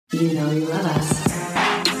You know you love us.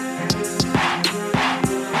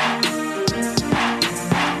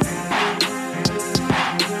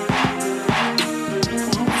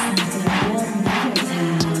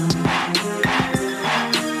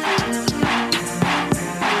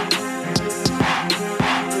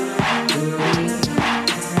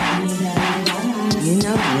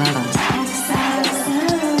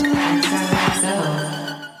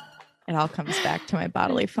 It all comes back to my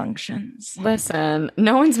bodily functions. Listen,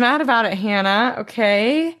 no one's mad about it, Hannah.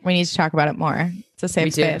 Okay. We need to talk about it more. It's a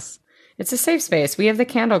safe space. It's a safe space. We have the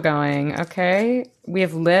candle going. Okay. We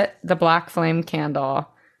have lit the black flame candle.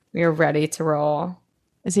 We are ready to roll.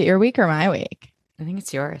 Is it your week or my week? I think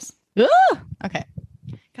it's yours. Ooh! Okay.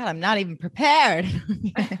 God, I'm not even prepared.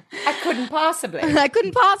 I couldn't possibly.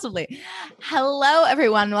 Hello,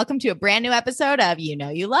 everyone. Welcome to a brand new episode of You Know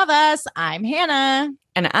You Love Us. I'm Hannah.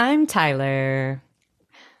 And I'm Tyler.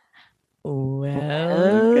 Welcome.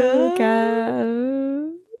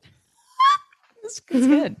 It's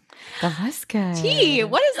good. That was good. T,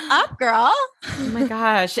 what is up, girl? Oh my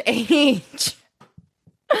gosh. H.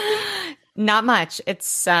 Not much.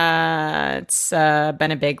 It's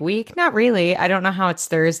been a big week. Not really. I don't know how it's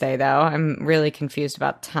Thursday though. I'm really confused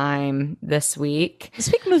about time this week.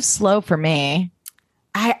 This week moves slow for me.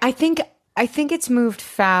 I think it's moved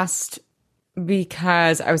fast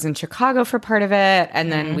because I was in Chicago for part of it,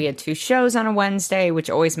 and then we had 2 shows on a Wednesday, which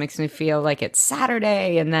always makes me feel like it's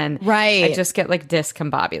Saturday, and then I just get like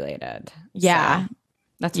discombobulated. Yeah, so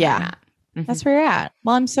that's where I'm at. Mm-hmm. That's where you're at.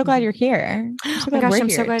 Well, I'm so glad you're here. I'm so glad we're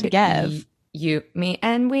here together. You, me,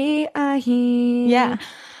 and we are here. Yeah.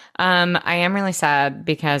 I am really sad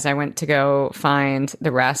because I went to go find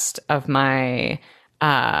the rest of my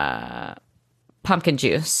pumpkin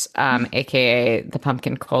juice, aka the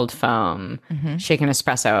pumpkin cold foam, shaken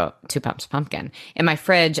espresso, 2 pumps pumpkin in my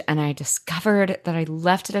fridge, and I discovered that I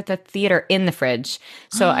left it at the theater in the fridge,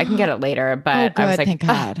 so I can get it later. But I was like, thank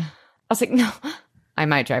God. I was like, no. I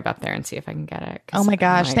might drive up there and see if I can get it. Oh my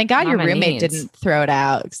gosh. Thank God your roommate didn't throw it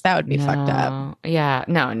out, because that would be fucked up. Yeah.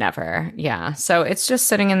 No, never. Yeah. So it's just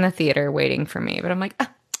sitting in the theater waiting for me. But I'm like,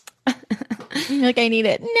 You're like, I need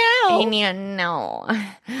it. No. I need it. No.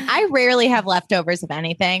 I rarely have leftovers of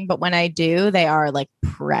anything, but when I do, they are like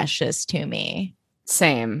precious to me.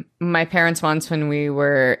 Same. My parents once, when we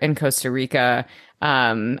were in Costa Rica,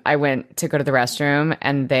 I went to go to the restroom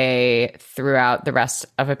and they threw out the rest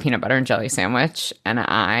of a peanut butter and jelly sandwich, and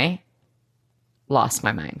I lost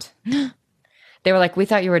my mind. They were like, we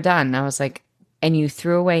thought you were done. And I was like, and you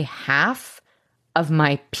threw away half of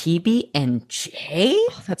my PB&J?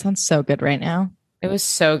 Oh, that sounds so good right now. It was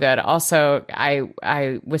so good. Also,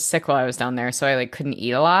 I was sick while I was down there, so I like couldn't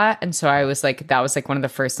eat a lot. And so I was like, that was like one of the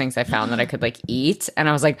first things I found that I could like eat. And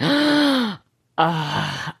I was like, and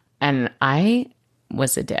I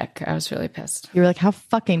was a dick. I was really pissed. You were like, how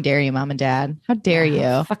fucking dare you, mom and dad? How dare you?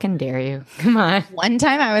 How fucking dare you? Come on. One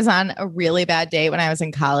time I was on a really bad date when I was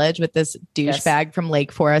in college with this douchebag from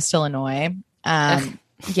Lake Forest, Illinois.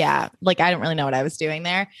 Yeah, like I don't really know what I was doing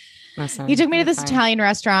there. Listen, he took me to this Italian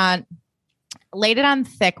restaurant, laid it on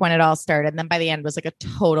thick when it all started, and then by the end was like a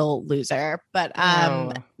total loser. But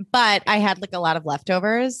but I had like a lot of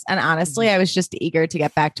leftovers, and honestly, I was just eager to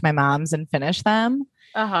get back to my mom's and finish them.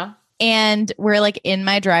 And we're like in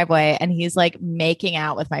my driveway, and he's like making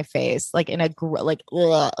out with my face, like in a like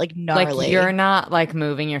gnarly. Like you're not like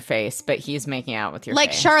moving your face, but he's making out with your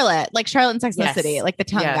face. Charlotte in Sex and the Yes. City, like the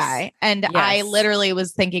tongue guy. And I literally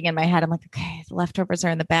was thinking in my head, I'm like, okay, the leftovers are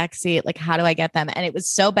in the back seat. Like, how do I get them? And it was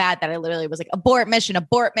so bad that I literally was like, abort mission.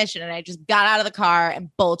 And I just got out of the car and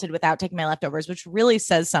bolted without taking my leftovers, which really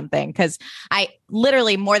says something, because I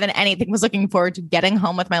literally more than anything was looking forward to getting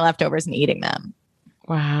home with my leftovers and eating them.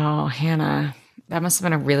 Wow, Hannah, that must have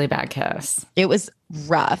been a really bad kiss. It was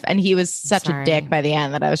rough. And he was such a dick by the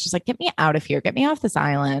end that I was just like, get me out of here. Get me off this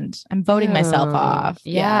island. I'm voting myself off.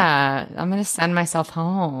 Yeah. I'm going to send myself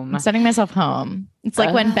home. I'm sending myself home. It's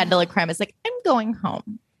like when Ben de la Creme is like, I'm going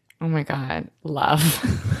home. Oh my God. Love.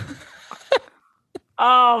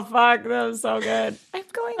 Oh, fuck. That was so good. I'm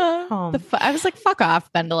going home. I was like, fuck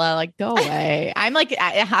off, Ben de la. Like, go away. I'm like,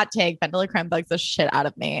 a hot take. Ben de la Creme bugs the shit out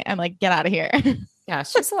of me. I'm like, get out of here. Yeah,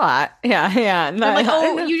 she's a lot. Yeah. No, I'm like,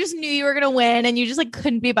 oh, you just knew you were gonna win, and you just like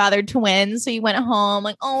couldn't be bothered to win, so you went home.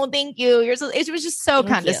 Like, oh, thank you. It was just so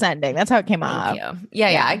condescending. That's how it came off.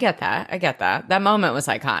 Yeah. I get that. That moment was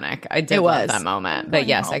iconic. I did love that moment. But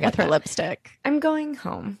yes, I got with her lipstick. I'm going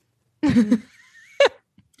home.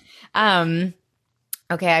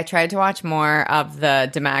 Okay, I tried to watch more of the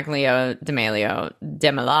D'Amelios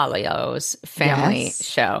family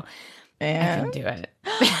show. And I couldn't do it.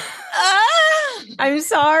 I'm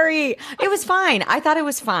sorry. It was fine. I thought it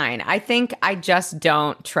was fine. I think I just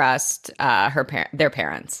don't trust their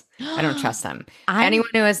parents. I don't trust them. Anyone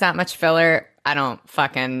who has that much filler, I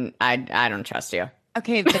don't trust you.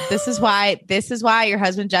 Okay, but this is why your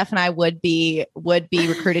husband Jeff and I would be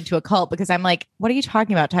recruited to a cult, because I'm like, what are you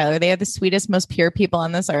talking about, Tyler? They are the sweetest, most pure people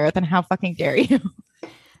on this earth, and how fucking dare you?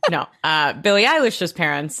 No, Billie Eilish's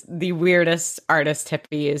parents, the weirdest artist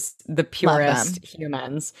hippies, the purest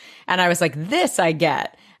humans. And I was like, this I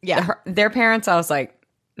get. Yeah. Their parents, I was like,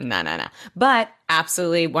 no. But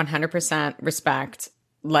absolutely 100% respect.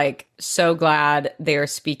 Like, so glad they are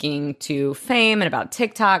speaking to fame and about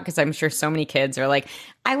TikTok, because I'm sure so many kids are like,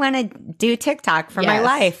 I want to do TikTok for my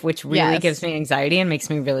life, which really gives me anxiety and makes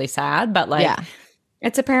me really sad. But like,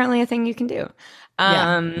 it's apparently a thing you can do.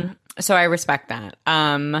 So I respect that.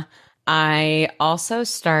 I also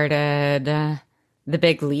started The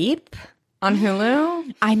Big Leap on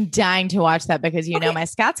Hulu. I'm dying to watch that because know my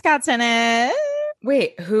Scott's in it.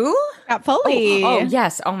 Wait, who? Scott Foley. Oh,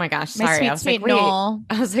 yes. Oh my gosh. Sorry. I was like, wait.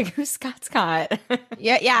 I was like, who's Scott?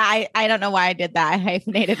 Yeah. I don't know why I did that. I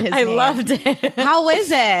hyphenated his name. I loved it. How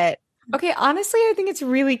is it? Okay, honestly, I think it's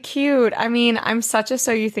really cute. I mean, I'm such a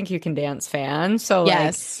So You Think You Can Dance fan. So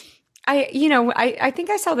yes. I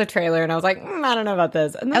think I saw the trailer and I was like, I don't know about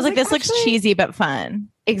this. And I was like, this looks cheesy but fun.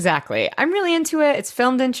 Exactly. I'm really into it. It's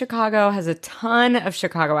filmed in Chicago, has a ton of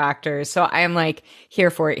Chicago actors. So I am like,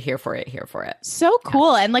 here for it. So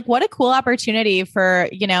cool. And like, what a cool opportunity for,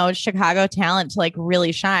 Chicago talent to like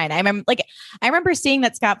really shine. I remember seeing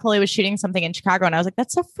that Scott Foley was shooting something in Chicago and I was like,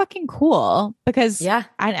 that's so fucking cool, because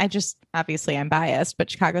I just, obviously I'm biased,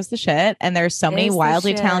 but Chicago's the shit. And there's so many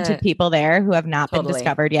wildly talented people there who have not been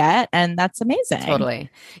discovered yet. And that's amazing.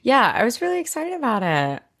 Totally. Yeah. I was really excited about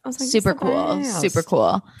it. I was like, super cool.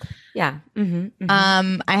 Yeah.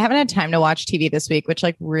 I haven't had time to watch TV this week, which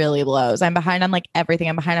like really blows. I'm behind on like everything.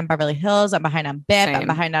 I'm behind on Beverly Hills. I'm behind on BIP. Same. I'm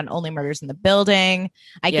behind on Only Murders in the Building.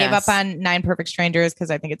 I gave up on 9 Perfect Strangers because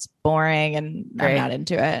I think it's boring and I'm not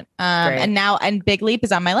into it. And Big Leap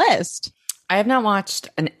is on my list. I have not watched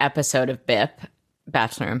an episode of BIP,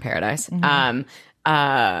 Bachelor in Paradise,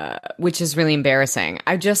 which is really embarrassing.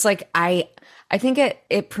 I just like, I think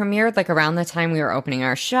it premiered like around the time we were opening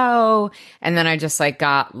our show. And then I just like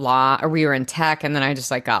got lost, or we were in tech, and then I just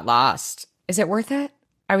like got lost. Is it worth it?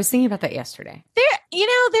 I was thinking about that yesterday.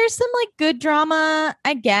 There's some like good drama,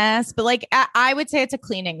 I guess, but like I would say it's a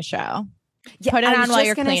cleaning show. Yeah, put it on while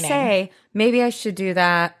you're cleaning. Say, maybe I should do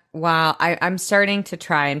that while I'm starting to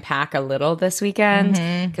try and pack a little this weekend,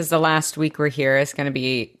 because the last week we're here is going to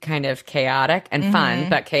be kind of chaotic and fun,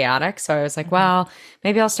 but chaotic. So I was like, well,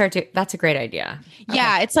 maybe I'll start to. That's a great idea. Okay.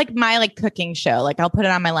 Yeah, it's like my like cooking show. Like I'll put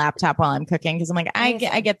it on my laptop while I'm cooking because I'm like,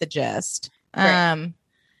 I get the gist. Right.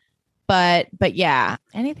 But yeah,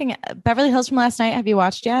 anything Beverly Hills from last night? Have you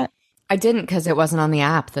watched yet? I didn't, because it wasn't on the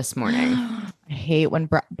app this morning. I hate when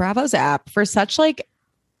Bravo's app, for such like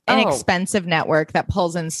an expensive network that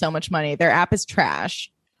pulls in so much money, their app is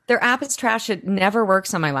trash. Their app is trash. It never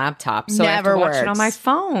works on my laptop. So I have to watch it on my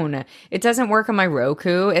phone. It doesn't work on my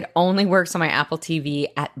Roku. It only works on my Apple TV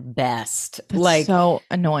at best. That's like, so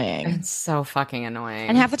annoying. It's so fucking annoying.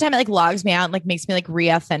 And half the time it like logs me out and like makes me like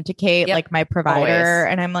re-authenticate like my provider.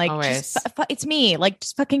 And I'm like, it's me. Like,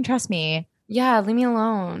 just fucking trust me. Yeah, leave me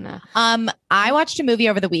alone. I watched a movie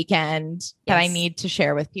over the weekend that I need to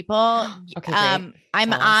share with people. Okay, great.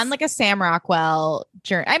 I'm on like a Sam Rockwell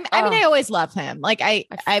journey. I mean, I always love him. Like I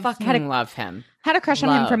fucking love him. Had a crush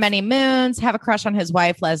on him for many moons. Have a crush on his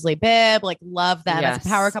wife, Leslie Bibb. Like, love them as a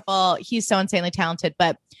power couple. He's so insanely talented.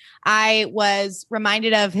 But I was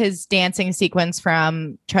reminded of his dancing sequence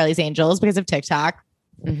from Charlie's Angels because of TikTok.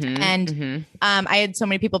 I had so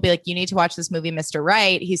many people be like, you need to watch this movie, Mr.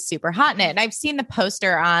 Right. He's super hot in it. And I've seen the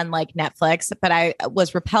poster on like Netflix, but I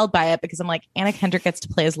was repelled by it because I'm like, Anna Kendrick gets to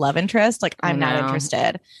play his love interest. Like, I'm not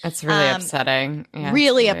interested. That's really upsetting. Yeah,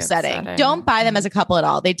 really upsetting. Don't buy them as a couple at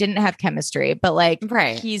all. They didn't have chemistry, but like,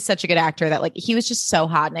 he's such a good actor that like, he was just so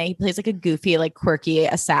hot. And he plays like a goofy, like quirky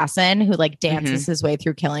assassin who like dances his way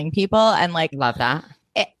through killing people. And like, love that.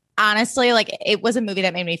 Honestly, like, it was a movie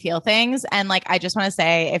that made me feel things. And like, I just want to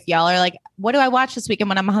say, if y'all are like, what do I watch this weekend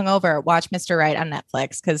when I'm hungover? Watch Mr. Right on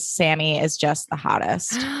Netflix, because Sammy is just the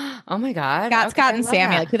hottest. Oh my God. Scott and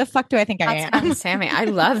Sammy. That. Like, who the fuck do I think I am? Scott and Sammy. I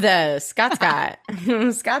love this. Scott. Scott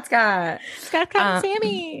and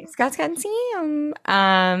Sammy. Scott and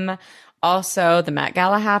Sam. Also, the Met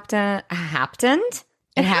Gala happened.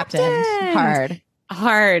 It happened.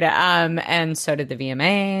 Hard. And so did the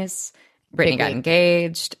VMAs. Britney got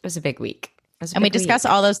engaged. It was a big week. And we discuss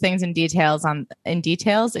all those things in detail on the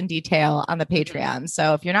Patreon.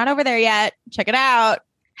 So if you're not over there yet, check it out.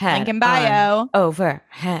 head Link in bio. over,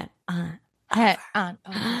 head on. Head on.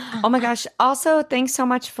 Oh my gosh. Also, thanks so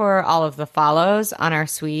much for all of the follows on our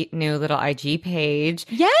sweet new little IG page.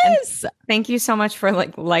 Yes. And thank you so much for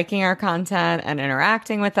liking our content and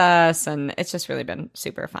interacting with us. And it's just really been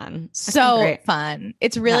super fun. So fun.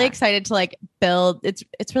 It's really excited to build.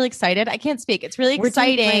 It's really excited. I can't speak. It's really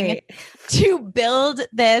exciting to build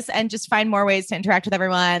this and just find more ways to interact with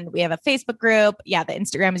everyone. We have a Facebook group. Yeah. The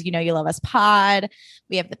Instagram is, You Love Us Pod.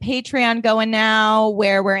 We have the Patreon going now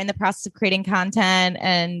where we're in the process of creating content.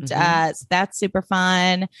 And so that's super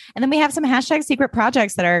fun. And then we have some hashtag secret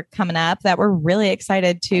projects that are coming up that we're really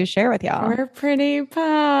excited to share with y'all. We're pretty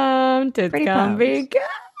pumped. It's gonna be good.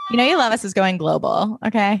 You Love Us is going global.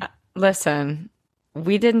 Okay. Listen,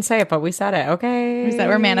 we didn't say it, but we said it. Okay. We said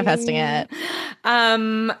we're manifesting it.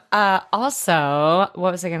 Also,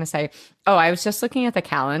 what was I going to say? Oh, I was just looking at the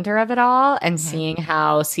calendar of it all and seeing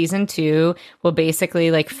how season 2 will basically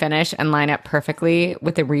finish and line up perfectly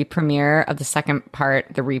with the premiere of the second part,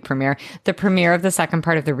 the premiere of the second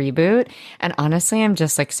part of the reboot. And honestly, I'm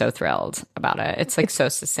just so thrilled about it. It's so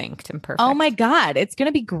succinct and perfect. Oh my God. It's going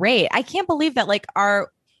to be great. I can't believe that our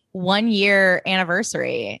 1 year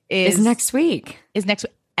anniversary is next week.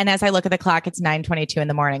 And as I look at the clock, it's 9:22 in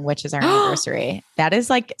the morning, which is our anniversary. That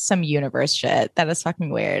is some universe shit. That is fucking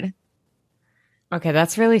weird. Okay,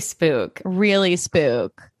 that's really spook. Really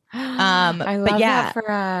spook. I love that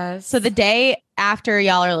for us. So the day after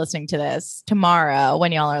y'all are listening to this, tomorrow,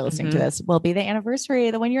 when y'all are listening to this, will be the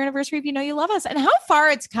 1 year anniversary of You Love Us. And how far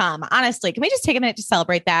it's come. Honestly, can we just take a minute to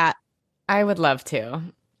celebrate that? I would love to.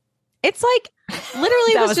 It's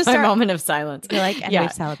literally that was just my our moment of silence.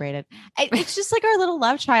 We've celebrated. It's just our little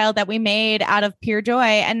love child that we made out of pure joy.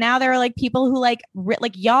 And now there are people who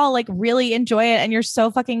y'all really enjoy it. And you're so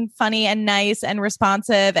fucking funny and nice and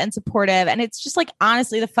responsive and supportive. And it's just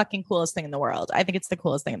honestly the fucking coolest thing in the world. I think it's the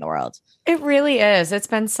coolest thing in the world. It really is. It's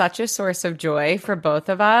been such a source of joy for both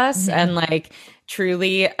of us. And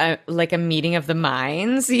truly a meeting of the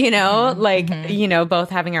minds, both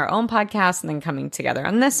having our own podcast and then coming together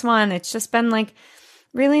on this one. It's just been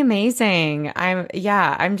really amazing. I'm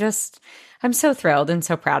so thrilled and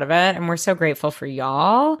so proud of it. And we're so grateful for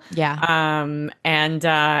y'all. Yeah.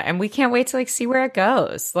 And we can't wait to see where it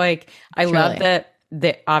goes. I love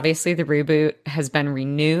that obviously the reboot has been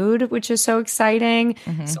renewed, which is so exciting.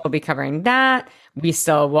 So we'll be covering that. We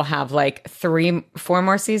still will have 4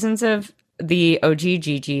 more seasons of the OG,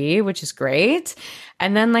 which is great.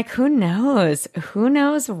 And then who knows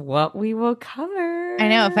what we will cover. I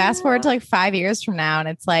know. Fast forward to 5 years from now and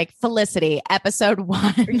it's Felicity episode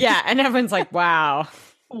 1. Yeah. And everyone's wow.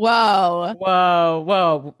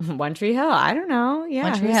 Whoa. One Tree Hill. I don't know. Yeah.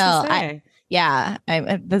 One Tree Hill.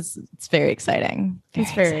 It's very exciting.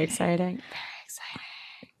 It's very exciting.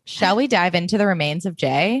 Shall we dive into the remains of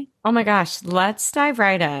Jay? Oh my gosh. Let's dive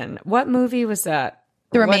right in. What movie was that?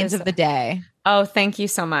 The Remains of the Day. Oh, thank you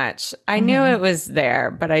so much. I knew it was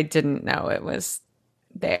there, but I didn't know it was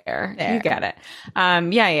there. You get it.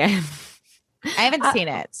 Yeah. I haven't seen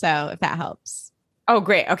it, so if that helps. Oh,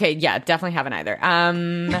 great. Okay, yeah, definitely haven't either.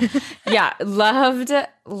 Yeah, loved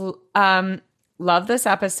this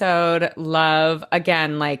episode. Love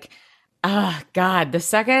again, oh God,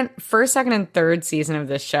 the first, second, and third season of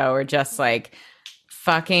this show are just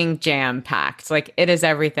fucking jam-packed. It is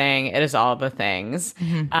everything. It is all the things.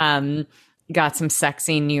 Got some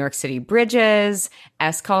sexy New York City bridges.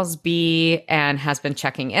 S calls B and has been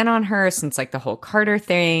checking in on her since the whole Carter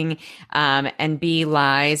thing. And B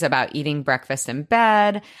lies about eating breakfast in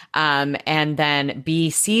bed. And then B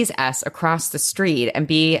sees S across the street and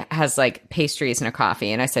B has pastries and a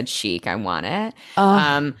coffee. And I said, chic, I want it.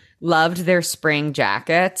 Loved their spring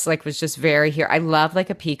jackets. Was just very here. I love a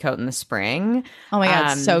pea coat in the spring. Oh my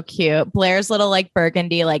God, so cute. Blair's little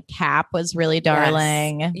burgundy cap was really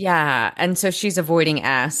darling. Yes. Yeah. And so she's avoiding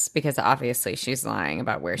S because obviously she's lying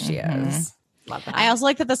about where she is. Love that. I also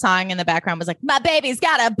like that the song in the background was my baby's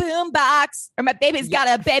got a boom box or my baby's got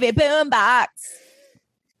a baby boom box.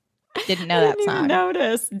 Didn't know that song.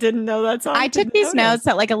 Didn't know that song. I took these notes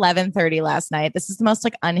at 11:30 last night. This is the most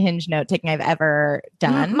unhinged note taking I've ever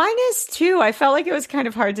done. Mine is too. I felt it was kind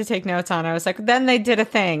of hard to take notes on. I was then they did a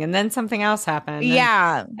thing and then something else happened.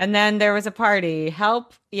 Yeah. And then there was a party.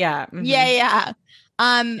 Help. Yeah. Yeah.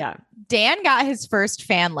 Dan got his first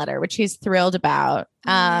fan letter, which he's thrilled about.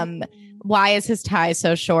 Why is his tie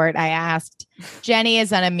so short? I asked. Jenny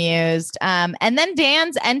is unamused. And then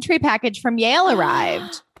Dan's entry package from Yale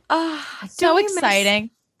arrived. So exciting.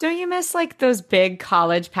 Don't you miss those big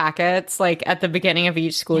college packets at the beginning of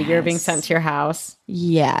each school year being sent to your house?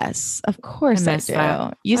 Yes, of course I do.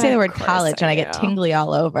 That. You say the word college and I get tingly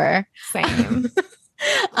all over. Same.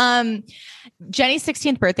 Jenny's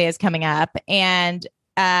 16th birthday is coming up, and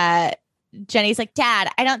Jenny's like, Dad,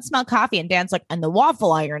 I don't smell coffee. And Dan's like, and the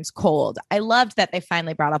waffle iron's cold. I loved that they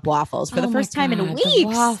finally brought up waffles for the first time in weeks. The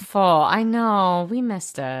waffle. I know. We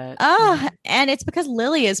missed it. Oh, and it's because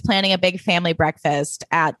Lily is planning a big family breakfast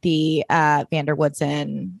at the Vander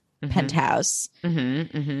Woodsen penthouse.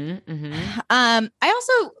 I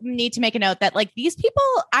also need to make a note that like these people,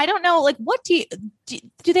 I don't know, like what do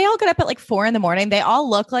they all get up at like 4 a.m? They all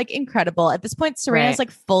look like incredible. At this point, Serena's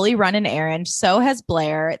like fully run an errand. So has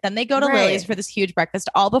Blair. Then they go to Lily's for this huge breakfast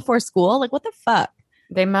all before school. Like what the fuck?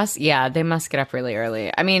 They must get up really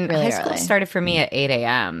early. I mean, really high school started for me at 8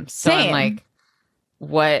 a.m. So Same. I'm like,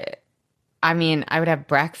 what? I mean, I would have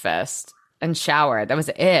breakfast and shower. That was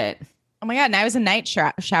it. Oh my God. And I was a night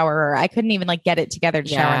showerer. I couldn't even like get it together to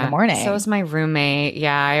shower in the morning. So was my roommate.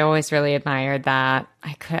 Yeah. I always really admired that.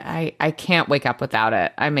 I can't wake up without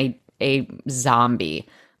it. I'm a zombie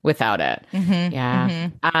without it.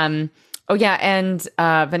 Oh yeah. And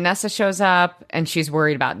Vanessa shows up and she's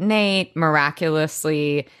worried about Nate.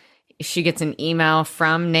 Miraculously, she gets an email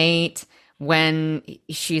from Nate when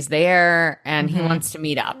she's there and he wants to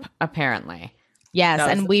meet up, apparently. Yes,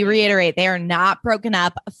 and we reiterate, they are not broken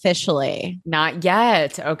up officially. Not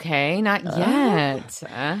yet, okay? Not yet.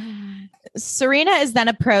 Serena is then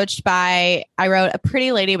approached by, I wrote, a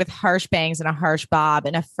pretty lady with harsh bangs and a harsh bob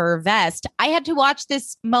and a fur vest. I had to watch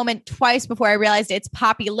this moment twice before I realized it's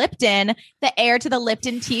Poppy Lipton, the heir to the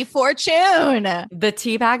Lipton tea fortune. The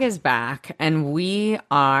tea bag is back, and we're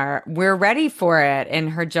ready for it. And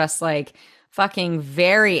her just like fucking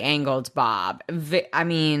very angled bob. I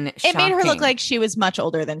mean, shocking. It made her look like she was much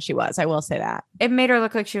older than she was. I will say that. It made her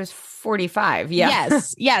look like she was 45. Yeah.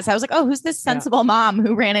 Yes. I was like, oh, who's this sensible mom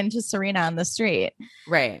who ran into Serena on the street?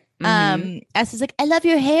 Right. S is like, I love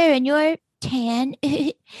your hair and your tan.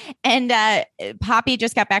 And Poppy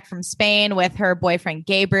just got back from Spain with her boyfriend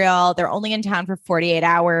Gabriel. They're only in town for 48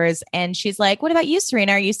 hours. And she's like, what about you,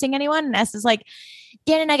 Serena? Are you seeing anyone? And S is like,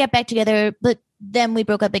 Dan and I got back together, but then we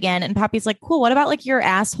broke up again. And Poppy's like, cool. What about like your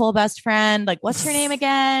asshole best friend? Like, what's her name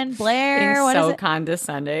again? Blair? What is it?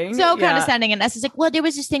 Condescending. So condescending. And S is like, well, there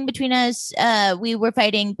was this thing between us. We were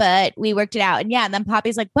fighting, but we worked it out. And and then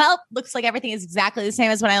Poppy's like, well, looks like everything is exactly the same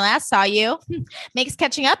as when I last saw you. Makes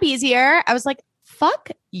catching up easier. I was like, fuck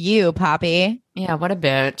you, Poppy. Yeah, what a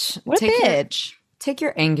bitch. What a bitch. Take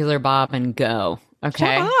your angular bob and go.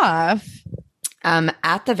 Okay. Shut off.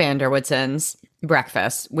 At the Vander Woodsens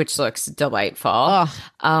breakfast, which looks delightful.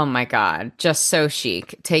 Oh my God. Just so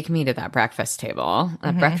chic. Take me to that breakfast table,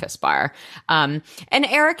 a breakfast bar. And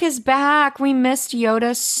Eric is back. We missed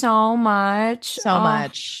Yoda so much. So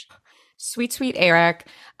much. Sweet, sweet Eric.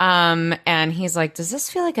 And he's like, does this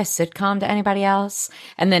feel like a sitcom to anybody else?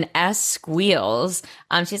 And then S squeals.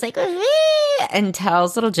 She's like, and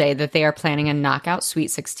tells little Jay that they are planning a knockout Sweet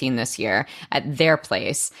 16 this year at their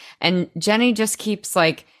place. And Jenny just keeps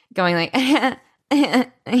like going like,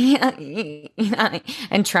 and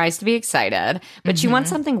tries to be excited, but she wants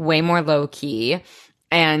something way more low key.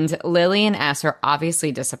 And Lily and S are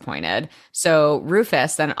obviously disappointed. So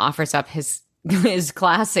Rufus then offers up his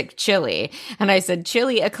classic chili. And I said,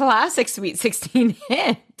 chili, a classic Sweet 16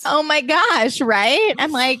 hit. Oh my gosh, right?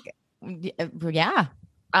 I'm like, yeah.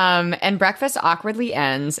 And breakfast awkwardly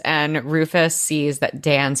ends, and Rufus sees that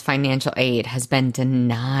Dan's financial aid has been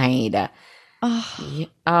denied.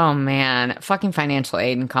 Oh man, fucking financial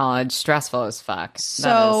aid in college, stressful as fuck.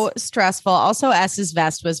 So stressful. Also, S's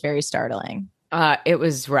vest was very startling. It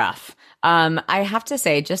was rough. I have to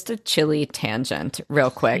say, just a chili tangent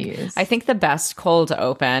real quick. Jeez. I think the best cold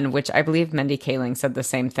open, which I believe Mindy Kaling said the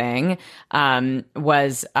same thing,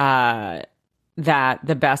 was that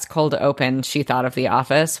the best cold open she thought of The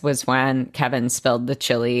Office was when Kevin spilled the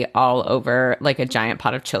chili all over, like a giant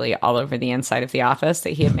pot of chili all over the inside of the office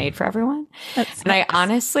that he had made for everyone. And I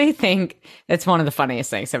honestly think it's one of the funniest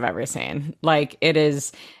things I've ever seen. Like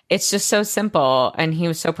it's just so simple. And he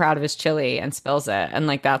was so proud of his chili and spills it. And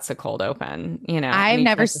like, that's a cold open, you know. I've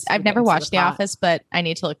never watched The Office, but I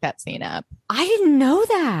need to look that scene up. I didn't know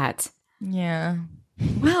that. Yeah.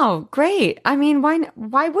 Wow, great. I mean,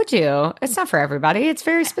 why would you? It's not for everybody. It's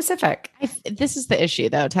very specific. This is the issue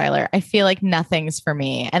though, Tyler. I feel like nothing's for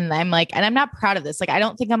me. And I'm like, and I'm not proud of this. Like, I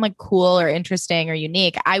don't think I'm like cool or interesting or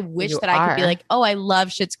unique. I wish that I could be like, oh, I love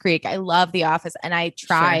Schitt's Creek. I love The Office. And I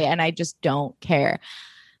try and I just don't care.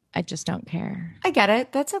 I just don't care. I get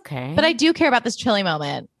it. That's okay. But I do care about this chili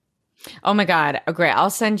moment. Oh my God. Oh, great.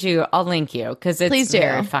 I'll link you because it's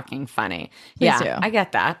very fucking funny. Please do. I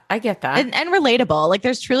get that. And relatable. Like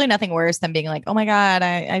there's truly nothing worse than being like, oh my God,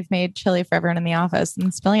 I've made chili for everyone in the office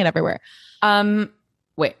and spilling it everywhere.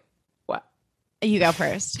 Wait, what? You go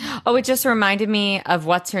first. Oh, it just reminded me of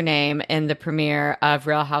what's her name in the premiere of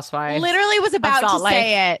Real Housewives. Literally was about to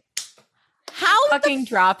say it. How fucking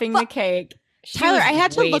dropping the cake. Tyler, I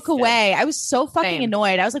had to look away. I was so fucking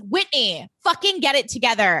annoyed. I was like, Whitney, fucking get it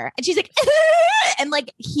together. And she's like, and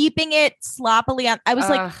like heaping it sloppily on. I was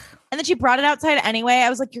like, and then she brought it outside anyway. I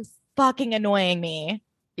was like, you're fucking annoying me.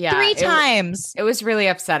 Yeah. 3 times. It was really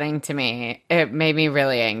upsetting to me. It made me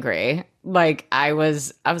really angry. Like I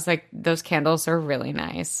was like, those candles are really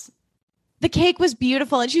nice. The cake was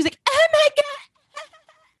beautiful. And she was like, oh my God.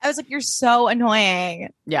 I was like, you're so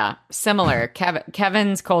annoying. Yeah. Similar.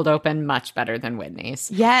 Kevin's cold open, much better than Whitney's.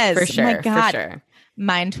 Yes. For sure. Oh my God. For sure.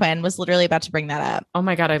 Mine twin was literally about to bring that up. Oh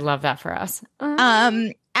my God. I love that for us.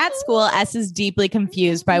 At school, S is deeply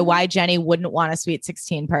confused by why Jenny wouldn't want a sweet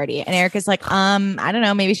 16 party. And Erica's like, I don't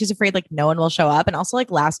know. Maybe she's afraid like no one will show up. And also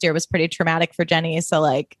like last year was pretty traumatic for Jenny. So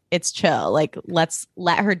like it's chill. Like let's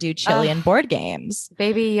let her do chili and board games.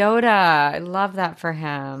 Baby Yoda. I love that for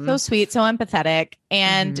him. So sweet. So empathetic.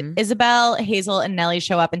 And Isabel, Hazel, and Nellie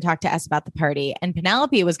show up and talk to S about the party. And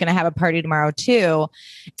Penelope was going to have a party tomorrow too.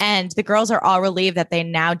 And the girls are all relieved that they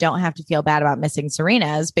now don't have to feel bad about missing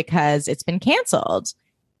Serena's because it's been canceled.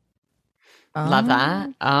 Love that.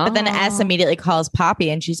 But then S immediately calls Poppy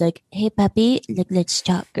and she's like, hey, puppy, let's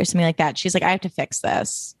talk or something like that. She's like, I have to fix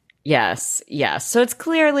this. Yes. So it's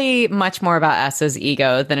clearly much more about S's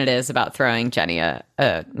ego than it is about throwing Jenny a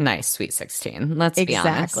nice sweet 16. Let's be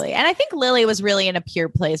honest. Exactly. And I think Lily was really in a pure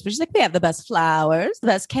place, but she's like, we have the best flowers, the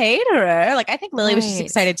best caterer. Like, I think Lily was just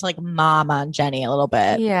excited to like mom on Jenny a little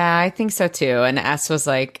bit. Yeah, I think so too. And S was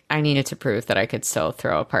like, I needed to prove that I could still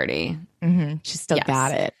throw a party. She still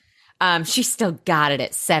got it. She still got it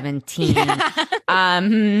at 17.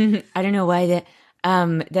 I don't know why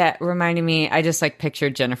that reminded me. I just like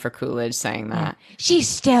pictured Jennifer Coolidge saying that. She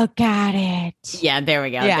still got it. Yeah, there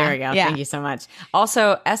we go. Yeah, there we go. Yeah. Thank you so much.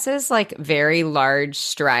 Also, S's like very large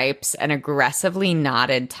stripes and aggressively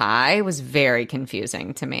knotted tie was very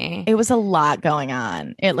confusing to me. It was a lot going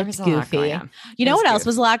on. It looked goofy. You know what else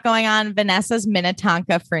was a lot going on? Vanessa's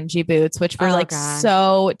Minnetonka fringy boots, which were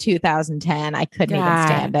so 2010. I couldn't even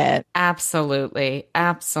stand it. Absolutely.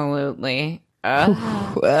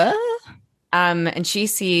 And she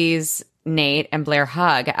sees Nate and Blair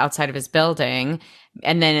hug outside of his building.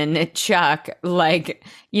 And then Chuck, like,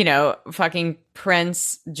 you know, fucking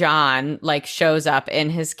Prince John, like, shows up in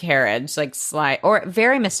his carriage, like, or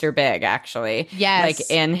very Mr. Big, actually. Yes.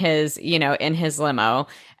 Like, in his, you know, in his limo.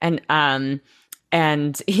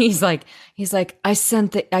 And he's like, I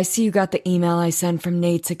see you got the email I sent from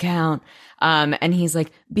Nate's account. And he's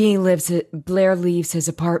like, Blair leaves his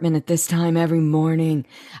apartment at this time every morning.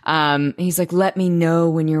 He's like, let me know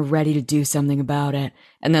when you're ready to do something about it.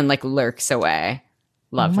 And then like lurks away.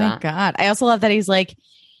 Love that. Oh my God. I also love that he's like,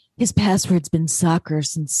 his password's been soccer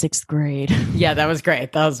since 6th grade. Yeah, that was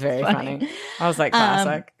great. That was very funny. I was like,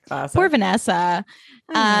 classic. Poor Vanessa.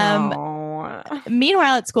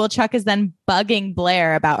 Meanwhile, at school, Chuck is then bugging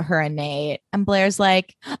Blair about her and Nate. And Blair's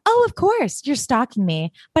like, oh, of course, you're stalking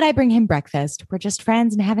me, but I bring him breakfast. We're just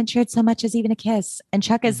friends and haven't shared so much as even a kiss. And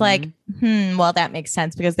Chuck is like, well, that makes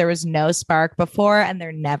sense because there was no spark before and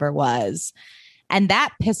there never was. And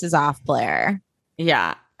that pisses off Blair.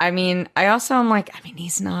 Yeah. I mean, I also am like, I mean,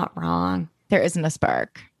 he's not wrong. There isn't a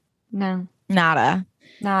spark. No. Nada.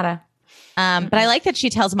 But I like that she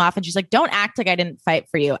tells him off and she's like, don't act like I didn't fight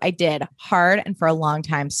for you. I did hard and for a long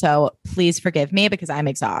time. So please forgive me because I'm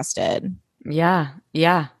exhausted. Yeah.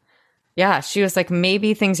 She was like,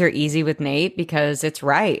 maybe things are easy with Nate because it's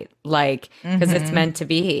right. Like, because it's meant to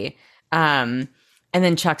be. And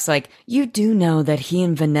then Chuck's like, you do know that he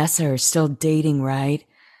and Vanessa are still dating, right?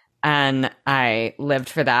 And I lived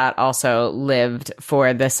for that. Also lived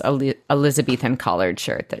for this Elizabethan collared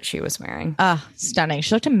shirt that she was wearing. Stunning.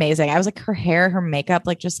 She looked amazing. I was like, her hair, her makeup,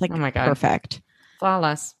 like just like, oh my God, perfect.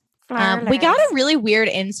 Flawless. We got a really weird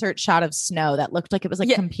insert shot of snow that looked like it was like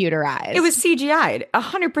computerized. It was CGI'd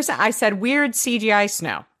 100%. I said weird CGI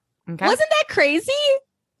snow. Okay. Wasn't that crazy?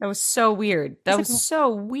 That was so weird. That was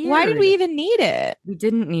so weird. Why did we even need it? We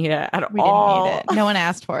didn't need it at all. We didn't need it. No one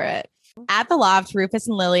asked for it. At the loft, Rufus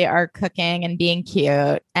and Lily are cooking and being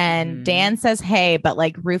cute. And Dan says, hey, but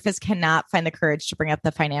like Rufus cannot find the courage to bring up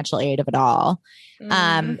the financial aid of it all.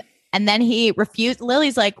 And then he refused.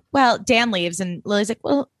 Lily's like, well, Dan leaves. And Lily's like,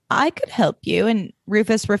 well, I could help you. And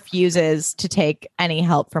Rufus refuses to take any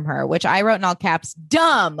help from her, which I wrote in all caps,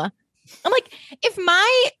 dumb. I'm like, if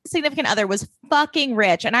my significant other was fucking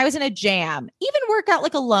rich and I was in a jam, even work out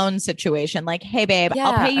like a loan situation, like, hey, babe,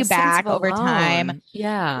 I'll pay you back over time.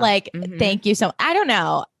 Yeah. Like, thank you. So I don't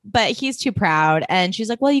know, but he's too proud. And she's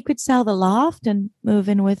like, well, you could sell the loft and move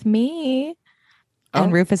in with me.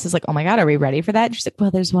 And Rufus is like, oh my God, are we ready for that? And she's like,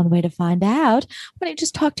 well, there's one way to find out. Why don't you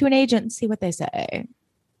just talk to an agent and see what they say?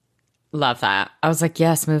 Love that. I was like,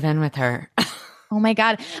 yes, move in with her. Oh my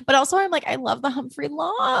God. But also I'm like, I love the Humphrey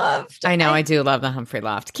loft. I know. I do love the Humphrey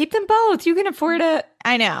loft. Keep them both. You can afford it.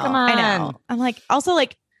 I know. Come on. I know. I'm like, also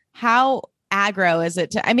like, how aggro is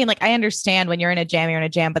it to, I mean, like, I understand when you're in a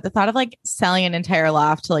jam, but the thought of like selling an entire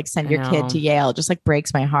loft to like send your kid to Yale just like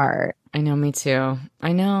breaks my heart. I know. Me too.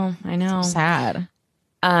 I know. So sad.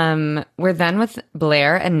 We're then with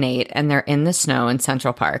Blair and Nate, and they're in the snow in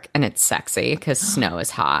Central Park, and it's sexy because snow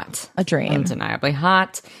is hot. A dream. Undeniably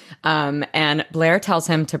hot. And Blair tells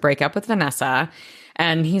him to break up with Vanessa,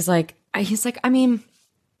 and he's like, I mean,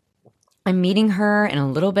 I'm meeting her in a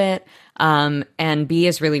little bit. And B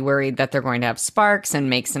is really worried that they're going to have sparks and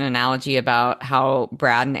makes an analogy about how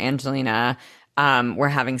Brad and Angelina were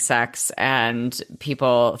having sex and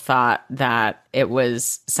people thought that it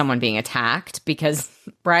was someone being attacked because,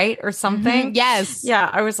 right? Or something. Mm-hmm. Yes. Yeah.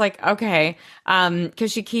 I was like, okay.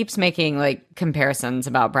 Cause she keeps making like comparisons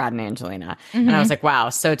about Brad and Angelina. Mm-hmm. And I was like, wow.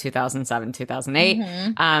 So 2007, 2008.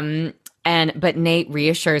 Mm-hmm. But Nate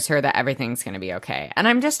reassures her that everything's going to be okay. And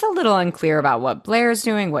I'm just a little unclear about what Blair's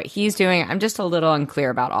doing, what he's doing. I'm just a little unclear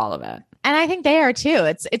about all of it. And I think they are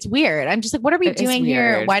too. It's weird. I'm just like, what are we doing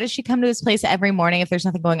here? Why does she come to this place every morning if there's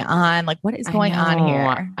nothing going on? Like, what is going on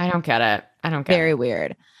here? I don't get it. Very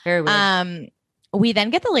weird. Very weird. We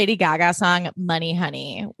then get the Lady Gaga song "Money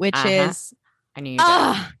Honey," which is I knew you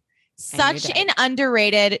did. Such an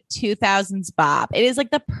underrated 2000s bop. It is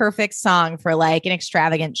like the perfect song for like an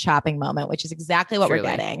extravagant shopping moment, which is exactly what we're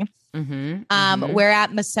getting. Mm-hmm. We're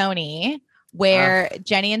at Missoni, where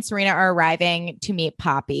Jenny and Serena are arriving to meet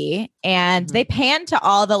Poppy, and they pan to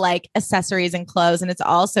all the like accessories and clothes, and it's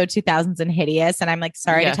also 2000s and hideous. And I'm like,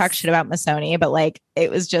 sorry to talk shit about Missoni, but like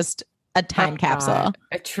it was just a time capsule.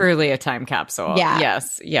 Truly a time capsule. Yeah.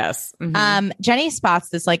 Yes. Mm-hmm. Jenny spots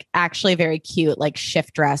this like actually very cute like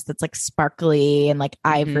shift dress that's like sparkly and like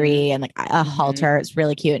ivory and like a halter. It's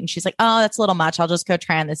really cute. And she's like, oh, that's a little much. I'll just go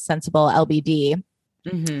try on this sensible LBD.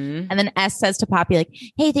 Mm-hmm. And then S says to Poppy, like,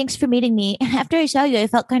 hey, thanks for meeting me. After I saw you, I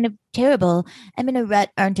felt kind of terrible. I'm in a rut,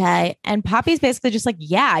 aren't I? And Poppy's basically just like,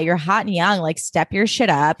 yeah, you're hot and young. Like, step your shit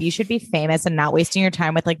up. You should be famous and not wasting your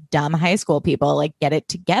time with like dumb high school people. Like, get it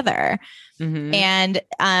together. Mm-hmm.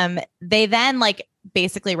 And they then like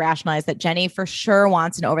basically rationalize that Jenny for sure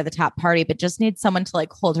wants an over the top party, but just needs someone to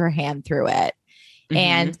like hold her hand through it. Mm-hmm.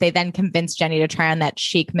 And they then convince Jenny to try on that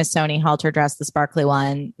chic Missoni halter dress, the sparkly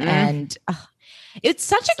one. And it's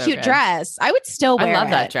such a cute dress. I would still wear it. I love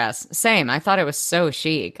that dress. Same. I thought it was so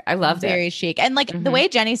chic. I loved it. Very chic. And like the way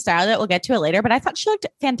Jenny styled it, we'll get to it later, but I thought she looked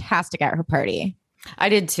fantastic at her party. I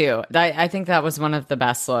did too. I think that was one of the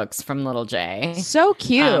best looks from Little J. So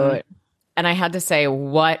cute. And I had to say,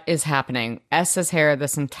 what is happening? S's hair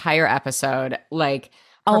this entire episode, like,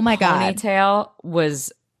 oh my God, ponytail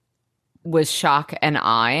was shock and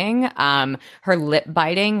awing. Her lip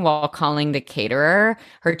biting while calling the caterer,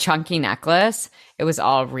 her chunky necklace. It was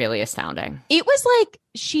all really astounding. It was like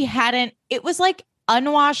it was like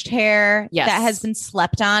unwashed hair that has been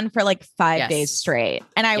slept on for like 5 days straight.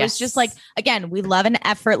 And I was just like, again, we love an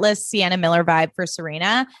effortless Sienna Miller vibe for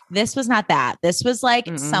Serena. This was not that. This was like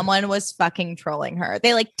someone was fucking trolling her.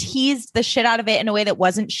 They like teased the shit out of it in a way that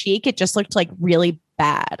wasn't chic. It just looked like really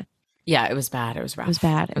bad. Yeah, it was bad. It was rough. It was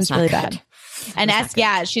bad. It was really bad. And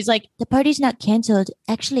she's like, the party's not canceled.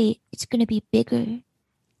 Actually, it's going to be bigger.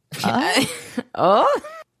 Oh,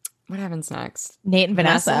 what happens next? Nate and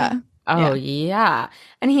Vanessa. Oh yeah.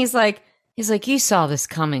 And he's like, you saw this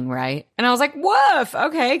coming, right? And I was like, woof.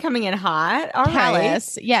 Okay, coming in hot. All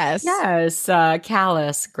callous. Right. Yes.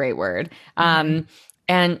 Callous. Great word. And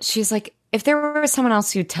she's like, if there was someone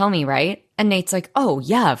else, you'd tell me, right? And Nate's like, oh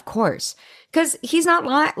yeah, of course. Because he's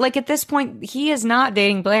not like at this point, he is not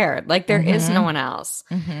dating Blair. Like there is no one else.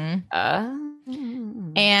 And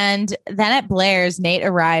then at Blair's, Nate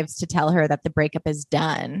arrives to tell her that the breakup is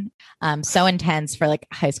done. So intense for like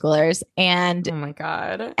high schoolers. And oh my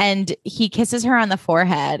God. And he kisses her on the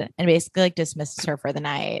forehead and basically like dismisses her for the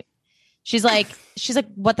night. She's like,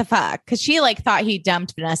 what the fuck? Because she like thought he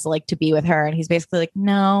dumped Vanessa like to be with her. And he's basically like,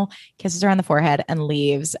 no, kisses her on the forehead and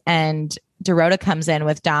leaves. And Dorota comes in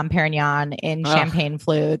with Dom Perignon in champagne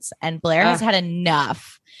flutes. And Blair has had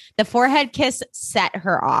enough. The forehead kiss set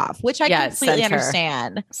her off, which I completely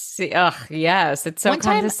understand. Yes. It's so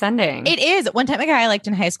condescending. It is. One time a guy I liked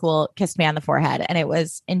in high school kissed me on the forehead and it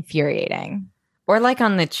was infuriating. Or like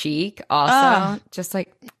on the cheek also. Just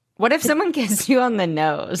like, what if someone kissed you on the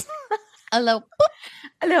nose? Hello. Boop.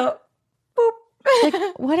 Hello. Boop.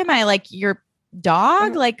 Like, what am I, like your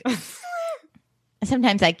dog? Like,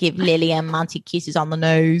 Sometimes I give Lily and Monty kisses on the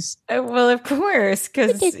nose. Well, of course,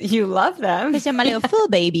 because you love them. Because they're my little fur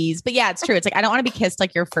babies. But yeah, it's true. It's like, I don't want to be kissed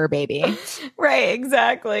like your fur baby. Right,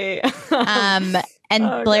 exactly.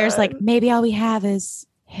 And Blair's like, maybe all we have is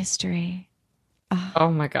history.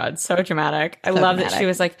 Oh my God, so dramatic. I love that she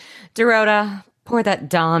was like, Dorota, pour that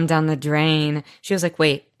Dom down the drain. She was like,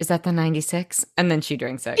 wait, is that the 96? And then she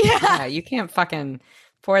drinks it. Yeah, you can't fucking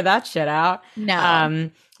pour that shit out.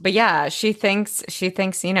 No. But yeah, she thinks,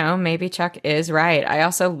 maybe Chuck is right. I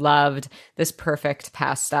also loved this perfect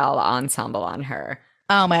pastel ensemble on her.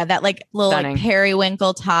 Oh my God, that like little like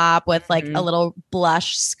periwinkle top with like a little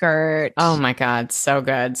blush skirt. Oh my God, so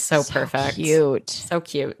good. So perfect. Cute. So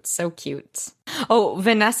cute. So cute. Oh,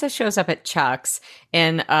 Vanessa shows up at Chuck's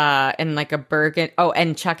in like a burgundy. Oh,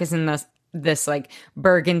 and Chuck is in this like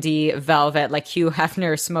burgundy velvet, like Hugh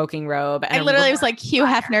Hefner smoking robe. And I literally was like Hugh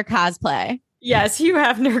Hefner cosplay. Yes, Hugh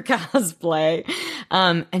Hefner cosplay.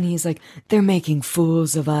 And he's like, they're making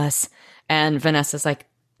fools of us. And Vanessa's like,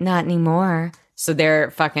 not anymore. So they're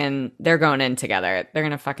going in together. They're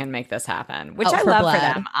going to fucking make this happen, which I love for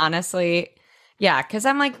them, honestly. Yeah, because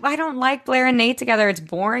I'm like, I don't like Blair and Nate together. It's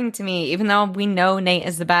boring to me, even though we know Nate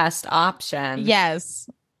is the best option. Yes.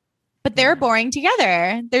 But they're boring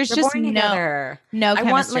together. There's just no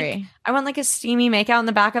chemistry. I want like a steamy makeout in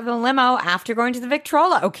the back of the limo after going to the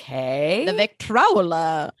Victrola. Okay. The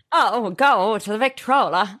Victrola. Oh, go to the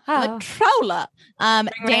Victrola. Oh. Victrola.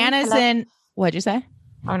 Dan is in, what'd you say?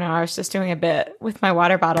 Oh no, I was just doing a bit with my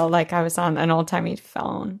water bottle like I was on an old-timey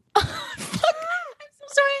phone. Fuck. I'm so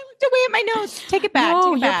sorry. I looked away at my notes. Take it back.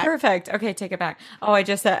 No, you're perfect. Okay, take it back. Oh, I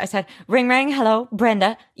said, ring, ring. Hello,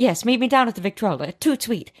 Brenda. Yes, meet me down at the Victrola. Too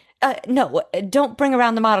sweet. No, don't bring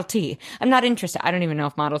around the Model T. I'm not interested. I don't even know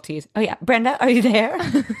if Model T's. Oh yeah, Brenda, are you there?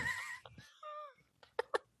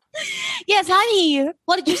 Yes, I'm here.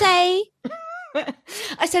 What did you say?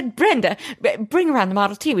 I said, Brenda, bring around the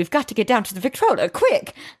Model T. We've got to get down to the Victrola,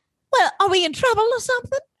 quick. Well, are we in trouble or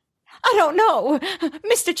something? I don't know.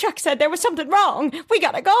 Mr. Chuck said there was something wrong. We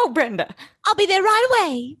gotta go, Brenda. I'll be there right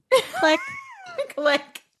away. Click.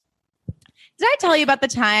 Click. Did I tell you about the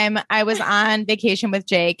time I was on vacation with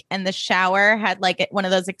Jake and the shower had like one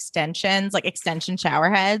of those extensions, like extension shower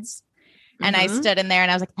heads? And I stood in there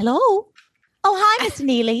and I was like, hello. Oh, hi, Mr.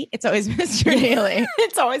 Neely. It's always Mr. Neely.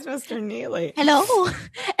 It's always Mr. Neely. Hello.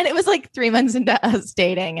 And it was like 3 months into us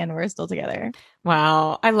dating and we're still together.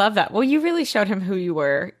 Wow. I love that. Well, you really showed him who you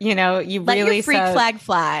were. You know, you Let really your freak flag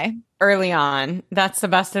fly. Early on. That's the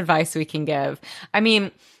best advice we can give. I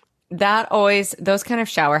mean, those kind of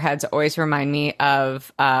shower heads always remind me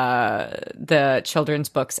of the children's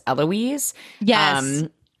books Eloise. Yes.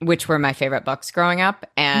 Which were my favorite books growing up.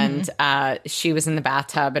 And she was in the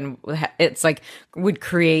bathtub and it's like would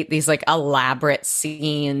create these like elaborate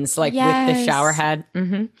scenes like with the shower head.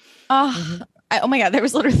 Mm-hmm. Oh my God. There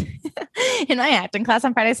was literally in my acting class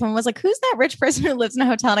on Friday, someone was like, who's that rich person who lives in a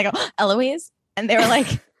hotel? And I go, Eloise. And they were like,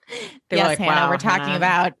 yes, Hannah, wow, we're talking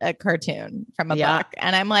about a cartoon from a book.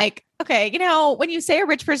 And I'm like, okay, you know, when you say a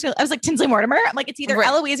rich person, I was like, Tinsley Mortimer. I'm like, it's either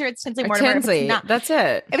Eloise or it's Tinsley Mortimer. Tinsley, that's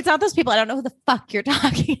it. If it's not those people, I don't know who the fuck you're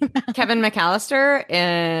talking about. Kevin McAllister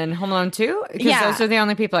in Home Alone 2? Because those are the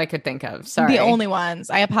only people I could think of. Sorry. The only ones.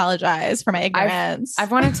 I apologize for my ignorance.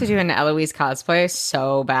 I've wanted to do an Eloise cosplay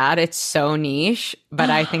so bad. It's so niche, but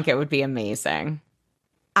I think it would be amazing.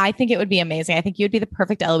 I think it would be amazing. I think you would be the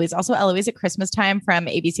perfect Eloise. Also, Eloise at Christmas Time from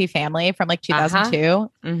ABC Family from like 2002.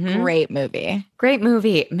 Great movie. Great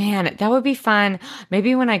movie. Man, that would be fun.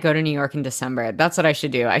 Maybe when I go to New York in December, that's what I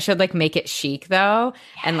should do. I should like make it chic though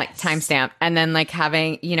and like timestamp and then like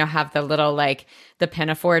having, you know, have the little like the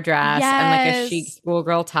pinafore dress and like a chic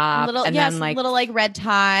schoolgirl top. And then like little like red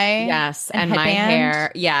tie. Yes. And my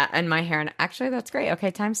hair. Yeah. And my hair. And actually that's great.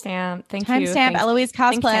 Okay. Timestamp. Thank you. Timestamp Eloise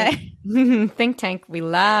cosplay. Think Tank. We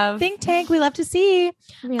love. Think Tank. We love to see.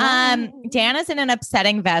 Dan is in an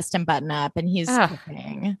upsetting vest and button up and he's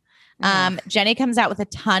cooking. Jenny comes out with a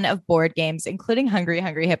ton of board games, including Hungry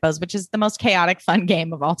Hippos, which is the most chaotic, fun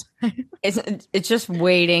game of all time. It's just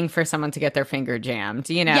waiting for someone to get their finger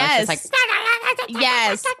jammed, you know? Yes. It's just like,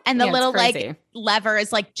 yes. And the little like lever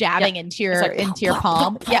is like jabbing into your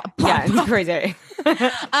palm. Yeah. It's crazy.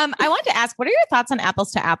 I wanted to ask, what are your thoughts on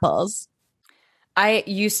Apples to Apples? I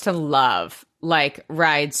used to love like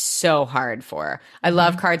ride so hard for. I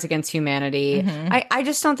love Cards Against Humanity. I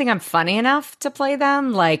just don't think I'm funny enough to play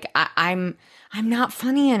them. Like I'm not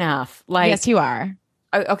funny enough. Like yes, you are.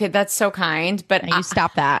 Okay, that's so kind, but you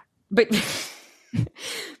stop that. But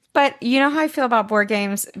But you know how I feel about board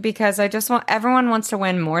games? Because everyone wants to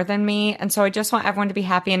win more than me. And so I just want everyone to be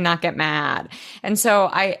happy and not get mad. And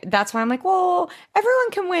so that's why I'm like, well,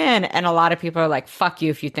 everyone can win. And a lot of people are like, fuck you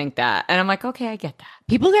if you think that. And I'm like, okay, I get that.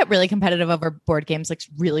 People get really competitive over board games, like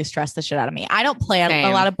really stress the shit out of me. I don't play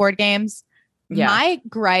a lot of board games. Yeah. My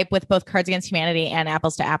gripe with both Cards Against Humanity and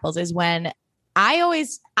Apples to Apples is when I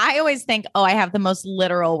always think, oh, I have the most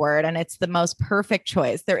literal word and it's the most perfect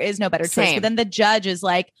choice. There is no better choice. But then the judge is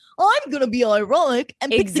like, oh, I'm going to be ironic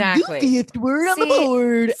and pick the goofiest word on the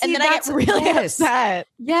board. And then I get really upset.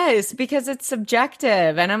 Yes, because it's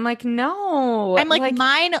subjective. And I'm like, no. I'm like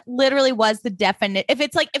mine literally was the definite. If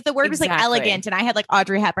the word was like elegant and I had like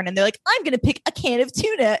Audrey Hepburn and they're like, I'm going to pick a can of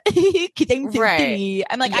tuna. Right.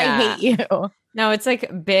 I'm like, I hate you. No, it's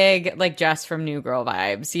like big, like Jess from New Girl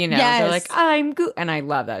vibes, you know? Yes. They're like, I'm goofy. And I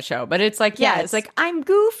love that show. But it's like, it's like, I'm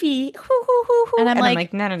goofy. And I'm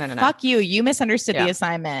like, no. Fuck you. You misunderstood the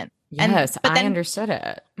assignment. Yes, I understood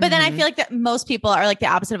it. But then I feel like that most people are like the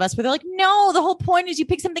opposite of us, where they're like, no, the whole point is you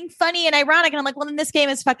pick something funny and ironic. And I'm like, well, then this game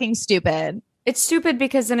is fucking stupid. It's stupid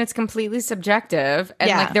because then it's completely subjective. And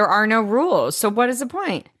like, there are no rules. So what is the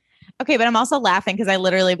point? Okay, but I'm also laughing because I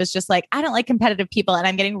literally was just like, I don't like competitive people. And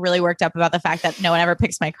I'm getting really worked up about the fact that no one ever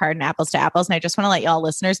picks my card in Apples to Apples. And I just want to let y'all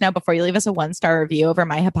listeners know before you leave us a 1-star review over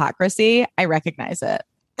my hypocrisy, I recognize it.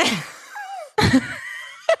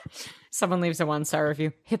 Someone leaves a 1-star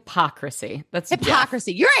review. Hypocrisy. That's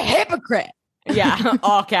hypocrisy. Jeff. You're a hypocrite. Yeah,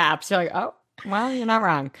 all caps. You're like, oh, well, you're not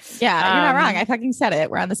wrong. Yeah, you're not wrong. I fucking said it.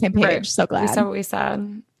 We're on the same page. Right. So glad. We said what we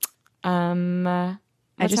said.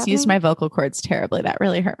 I just used my vocal cords terribly. That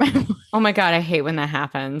really hurt my voice. Oh my God, I hate when that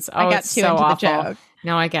happens. Oh, I got too so into awful. the joke.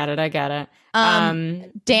 No, I get it.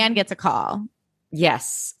 Dan gets a call.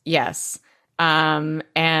 Yes. And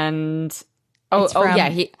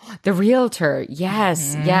the realtor.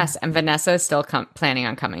 Yes. And Vanessa is still planning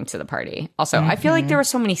on coming to the party. Also, I feel like there were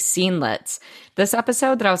so many scenelets this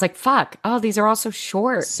episode that I was like, fuck. Oh, these are all so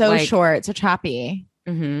short. So short. So choppy.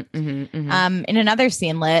 In another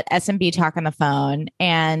scenelet, S and B talk on the phone,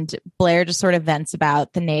 and Blair just sort of vents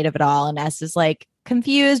about the Nate of it all, and S is like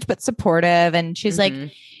confused but supportive, and she's like,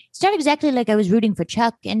 it's not exactly like I was rooting for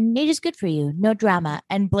Chuck, and Nate is good for you, no drama.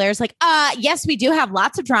 And Blair's like, yes, we do have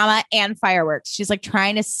lots of drama and fireworks. She's like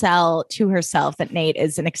trying to sell to herself that Nate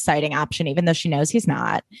is an exciting option, even though she knows he's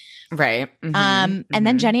not. Right. And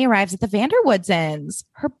then Jenny arrives at the Woodsens,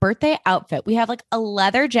 her birthday outfit. We have like a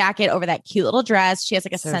leather jacket over that cute little dress. She has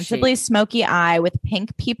like a sensibly smoky eye with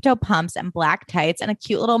pink peep-toe pumps and black tights and a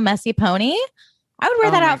cute little messy pony. I would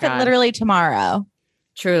wear that outfit literally tomorrow.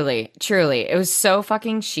 Truly. It was so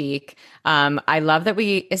fucking chic. I love that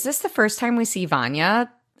is this the first time we see Vanya,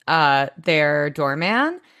 their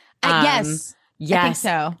doorman? Yes. I think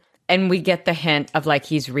so. And we get the hint of like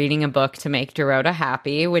he's reading a book to make Dorota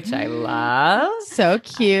happy, which I love. So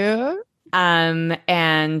cute. And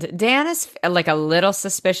Dan is like a little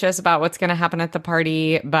suspicious about what's going to happen at the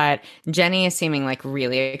party, but Jenny is seeming like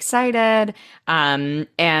really excited. And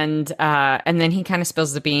then he kind of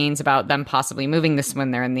spills the beans about them possibly moving this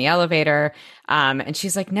when they're in the elevator. And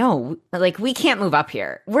she's like, no, like we can't move up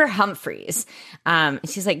here. We're Humphreys. And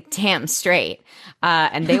she's like, damn straight.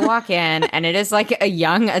 And they walk in and it is like a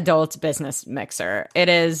young adult business mixer. It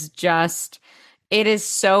is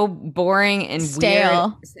so boring and stale.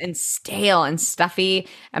 Weird and stale and stuffy.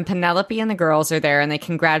 And Penelope and the girls are there and they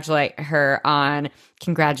congratulate her on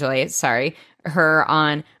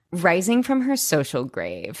rising from her social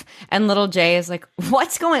grave. And little Jay is like,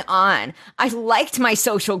 what's going on? I liked my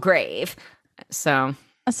social grave. So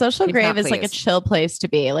a social grave is like a chill place to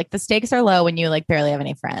be. Like the stakes are low when you like barely have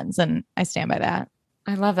any friends. And I stand by that.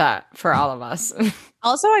 I love that for all of us.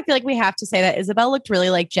 Also, I feel like we have to say that Isabel looked really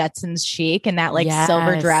like Jetsons chic in that like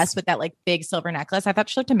silver dress with that like big silver necklace. I thought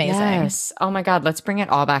she looked amazing. Yes. Oh my God. Let's bring it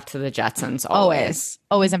all back to the Jetsons. Always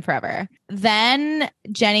and forever. Then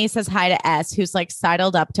Jenny says hi to S, who's like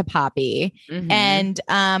sidled up to Poppy. And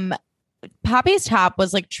Poppy's top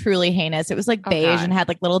was like truly heinous. It was like beige and had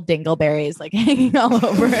like little dingleberries like hanging all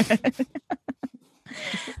over it.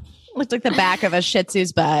 Looked like the back of a Shih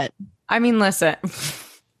Tzu's butt. I mean, listen.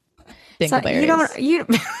 Dingleberries.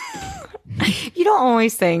 You don't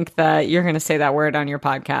always think that you're going to say that word on your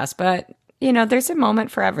podcast, but you know, there's a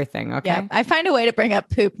moment for everything. Okay. Yeah, I find a way to bring up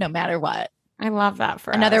poop no matter what. I love that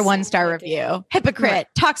for another us. 1-star review. Hypocrite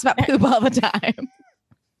talks about poop all the time.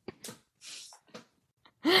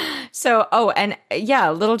 So,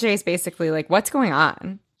 little Jay's basically like, what's going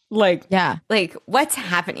on? Like, what's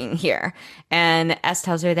happening here? And S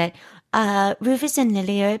tells her that Rufus and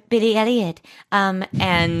Lily are Billy Elliot. And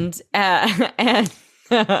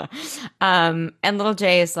little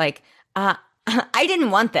Jay is like, I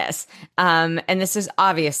didn't want this. And this is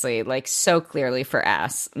obviously like so clearly for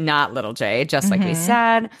S, not little J, just like we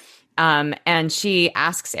said. And she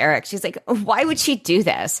asks Eric, she's like, why would she do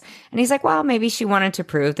this? And he's like, well, maybe she wanted to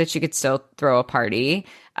prove that she could still throw a party.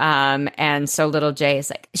 And so little J is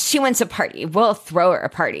like, she wants a party. We'll throw her a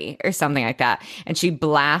party or something like that. And she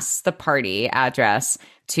blasts the party address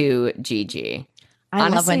to Gigi. I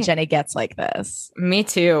love when Jenny gets like this. Me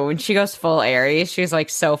too. When she goes full Aries, she's like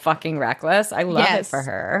so fucking reckless. I love it for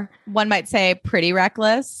her. One might say pretty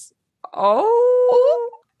reckless. Oh.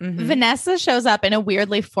 Mm-hmm. Vanessa shows up in a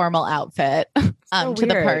weirdly formal outfit to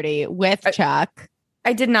the party with Chuck.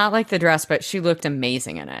 I did not like the dress, but she looked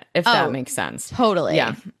amazing in it, if that makes sense. Totally.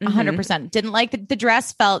 Yeah. 100%. Didn't like the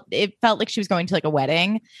dress. Felt like she was going to like a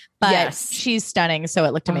wedding, but she's stunning. So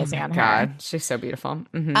it looked amazing on her. She's so beautiful.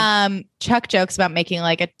 Chuck jokes about making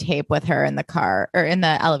like a tape with her in the car or in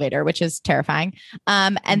the elevator, which is terrifying.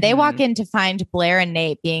 And they walk in to find Blair and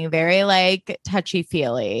Nate being very like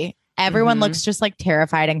touchy-feely. Everyone looks just like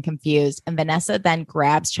terrified and confused. And Vanessa then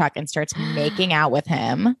grabs Chuck and starts making out with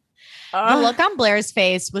him. The look on Blair's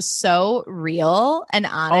face was so real and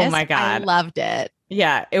honest. Oh my God. I loved it.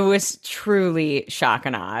 Yeah, it was truly shock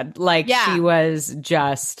and odd. Like she was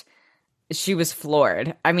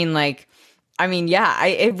floored. It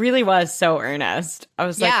really was so earnest. I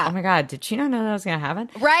was like, oh my God, did she not know that was going to happen?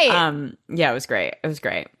 Right. Yeah, it was great. It was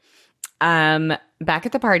great. Back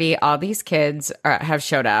at the party, all these kids have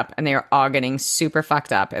showed up and they are all getting super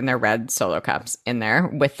fucked up in their red Solo cups in there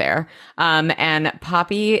with their, and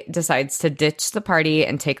Poppy decides to ditch the party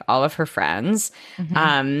and take all of her friends.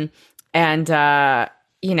 And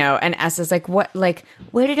S is like,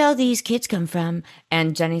 where did all these kids come from?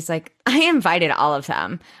 And Jenny's like, I invited all of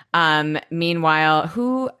them. Meanwhile,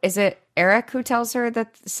 who is it? Eric who tells her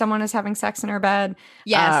that someone is having sex in her bed?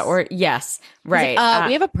 Yes. Right.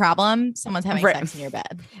 We have a problem. Someone's having sex in your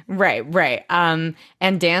bed. Right. And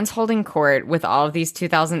Dan's holding court with all of these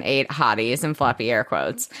 2008 hotties in floppy air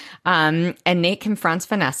quotes. And Nate confronts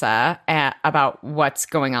Vanessa about what's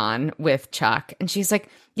going on with Chuck. And she's like,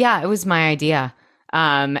 yeah, it was my idea.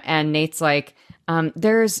 And Nate's like,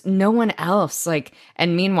 there's no one else. Like,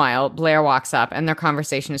 and meanwhile, Blair walks up and their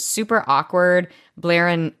conversation is super awkward. Blair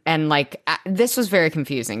and like, this was very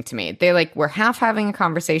confusing to me. They like were half having a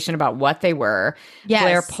conversation about what they were. Yes.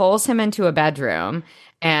 Blair pulls him into a bedroom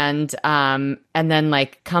and then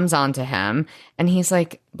like comes on to him and he's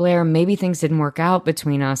like, Blair, maybe things didn't work out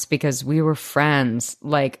between us because we were friends,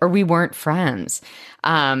 or we weren't friends.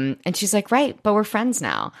 And she's like, right, but we're friends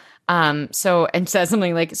now. And says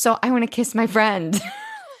something like, so I want to kiss my friend.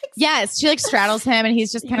 Yes, she like straddles him and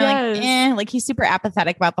he's just kind of like he's super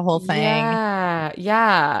apathetic about the whole thing.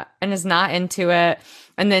 Yeah, and is not into it.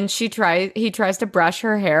 And then he tries to brush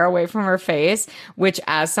her hair away from her face, which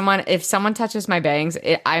if someone touches my bangs,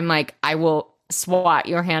 I'm like, I will swat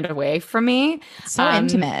your hand away from me. So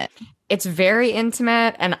intimate. It's very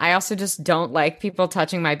intimate, and I also just don't like people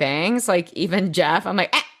touching my bangs. Like even Jeff, I'm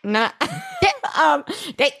like, nah.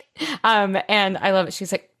 And I love it.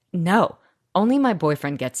 She's like, no. Only my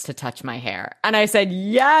boyfriend gets to touch my hair. And I said,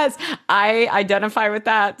 yes, I identify with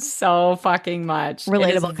that so fucking much.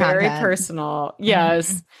 Relatable, very personal.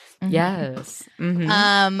 Yes. Yes.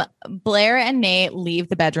 Blair and Nate leave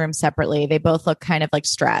the bedroom separately. They both look kind of like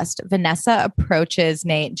stressed. Vanessa approaches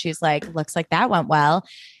Nate and she's like, looks like that went well.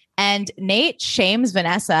 And Nate shames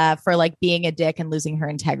Vanessa for like being a dick and losing her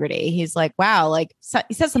integrity. He's like, wow, like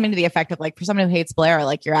he says something to the effect of like, for someone who hates Blair,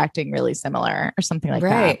 like you're acting really similar or something like that.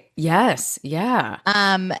 Right. Yes. Yeah.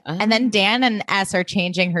 And then Dan and S are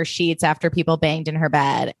changing her sheets after people banged in her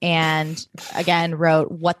bed. And again,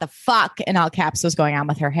 wrote what the fuck in all caps was going on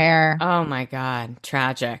with her hair. Oh my God.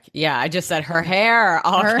 Tragic. Yeah. I just said her hair,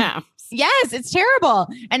 all caps. Yes, it's terrible.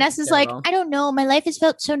 And S is like, I don't know. My life has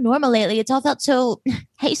felt so normal lately. It's all felt so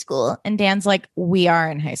high school. And Dan's like, we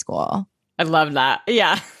are in high school. I love that.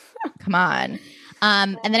 Yeah. Come on.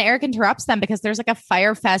 And then Eric interrupts them because there's like a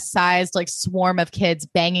Fyre Fest sized like swarm of kids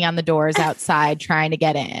banging on the doors outside trying to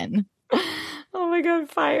get in. Oh my God,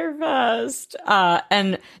 Fyre Fest.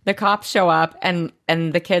 And the cops show up and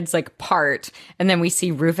the kids like part. And then we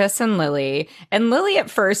see Rufus and Lily. And Lily at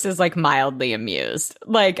first is like mildly amused.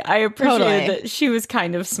 Like I appreciated that she was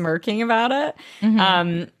kind of smirking about it.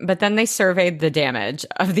 But then they surveyed the damage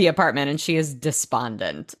of the apartment and she is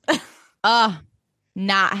despondent. Not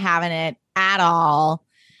having it at all.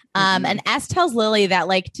 And S tells Lily that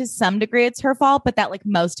like to some degree it's her fault, but that like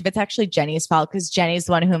most of it's actually Jenny's fault because Jenny's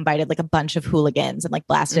the one who invited like a bunch of hooligans and like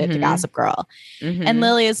blasted it to Gossip Girl. And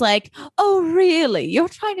Lily is like, oh, really? You're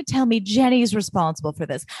trying to tell me Jenny's responsible for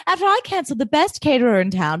this after I canceled the best caterer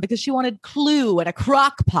in town because she wanted Clue and a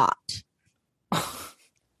crock pot.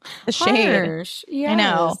 The shade. Harsh. Yes. I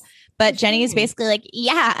know. But Jenny is basically like,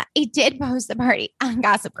 yeah, I did post the party on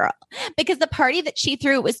Gossip Girl because the party that she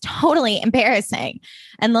threw was totally embarrassing.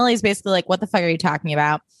 And Lily's basically like, what the fuck are you talking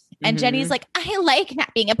about? And Jenny's like, I like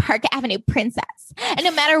not being a Park Avenue princess. And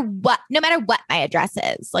no matter what my address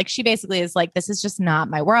is, like, she basically is like, this is just not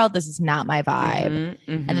my world. This is not my vibe.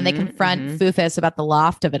 And then they confront Foofus about the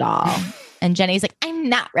loft of it all. And Jenny's like, I'm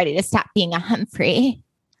not ready to stop being a Humphrey.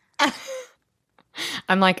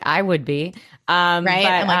 I'm like, I would be. Right?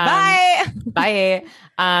 But, I'm like,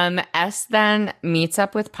 bye. S then meets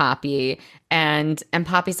up with Poppy and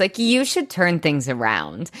Poppy's like, you should turn things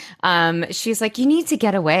around. She's like, you need to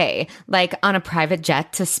get away, like on a private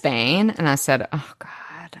jet to Spain. And I said, oh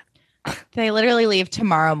God. They literally leave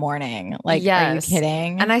tomorrow morning. Like, Are you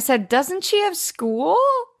kidding? And I said, doesn't she have school?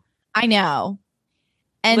 I know.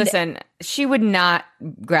 And listen, she would not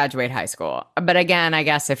graduate high school. But again, I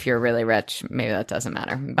guess if you're really rich, maybe that doesn't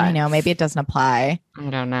matter. But I know, maybe it doesn't apply. I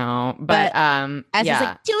don't know. But as yeah.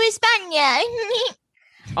 Like, to España.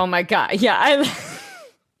 Oh my God. Yeah.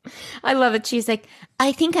 I love it. She's like,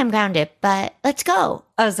 I think I'm grounded, but let's go.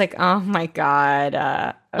 I was like, oh my God.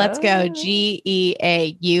 Let's go.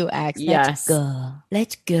 GEAUX. Yes.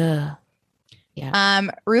 Let's go. Yeah.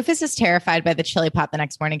 Rufus is terrified by the chili pot the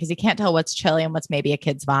next morning because he can't tell what's chili and what's maybe a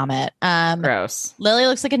kid's vomit. Gross. Lily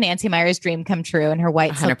looks like a Nancy Meyers dream come true in her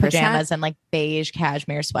white silk pajamas and like beige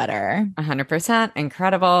cashmere sweater. 100%.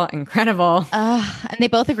 Incredible. And they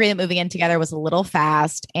both agree that moving in together was a little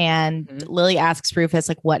fast. And Lily asks Rufus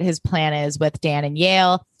like what his plan is with Dan and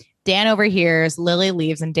Yale. Dan overhears, Lily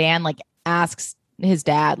leaves, and Dan like asks his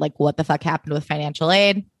dad like what the fuck happened with financial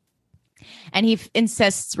aid. And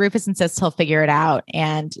Rufus insists he'll figure it out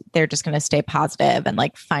and they're just going to stay positive and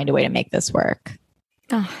like find a way to make this work.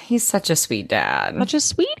 Oh, he's such a sweet dad. Such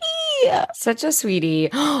a sweetie.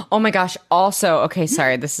 Oh my gosh. Also, okay,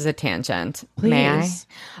 sorry, this is a tangent. Please. May I?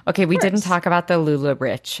 Okay, we didn't talk about the Lula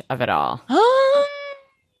Rich of it all.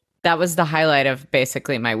 That was the highlight of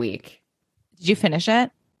basically my week. Did you finish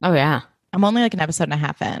it? Oh, yeah. I'm only like an episode and a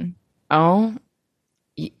half in. Oh,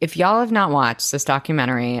 if y'all have not watched this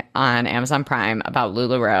documentary on Amazon Prime about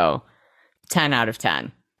LuLaRoe, 10 out of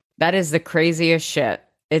 10. That is the craziest shit.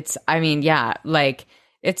 It's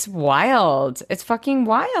wild. It's fucking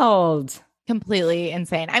wild. Completely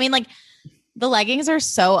insane. I mean, like, the leggings are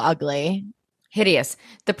so ugly. Hideous.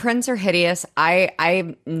 The prints are hideous.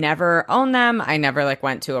 I never owned them. I never like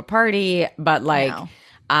went to a party, but like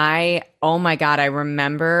oh my God, I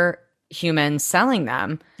remember humans selling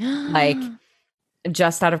them like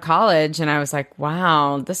just out of college. And I was like,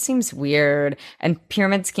 wow, this seems weird. And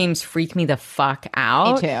pyramid schemes freak me the fuck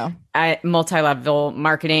out. Me too. Multi-level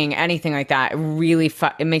marketing, anything like that,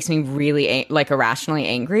 it makes me really like irrationally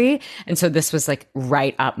angry. And so this was like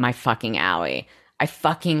right up my fucking alley. I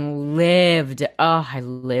fucking lived. Oh, I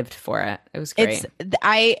lived for it. It was great.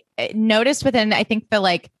 I noticed within, I think the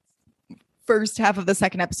like first half of the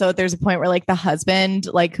second episode, there's a point where like the husband,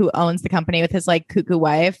 like who owns the company with his like cuckoo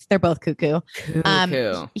wife, they're both cuckoo.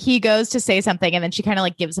 He goes to say something and then she kind of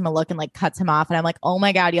like gives him a look and like cuts him off. And I'm like, oh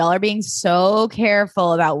my God, y'all are being so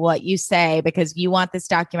careful about what you say because you want this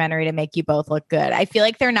documentary to make you both look good. I feel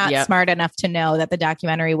like they're not smart enough to know that the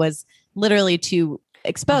documentary was literally to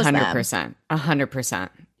expose 100%. 100%.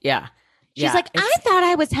 Yeah. She's like, I thought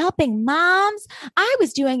I was helping moms. I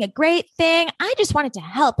was doing a great thing. I just wanted to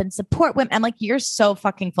help and support women. I'm like, you're so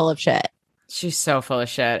fucking full of shit. She's so full of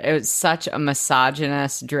shit. It was such a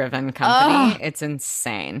misogynist driven company. It's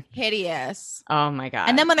insane. Hideous. Oh my God.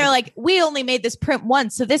 And then when they're like, we only made this print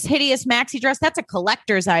once. So this hideous maxi dress, that's a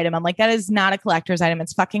collector's item. I'm like, that is not a collector's item.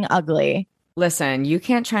 It's fucking ugly. Listen, you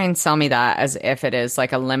can't try and sell me that as if it is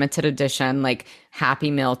like a limited edition, like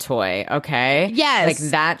Happy Meal toy. Okay. Yes. Like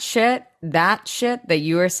that shit that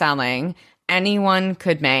you are selling, anyone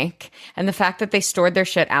could make. And the fact that they stored their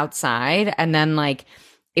shit outside and then like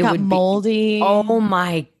it got would moldy. Oh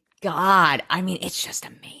my God. I mean, it's just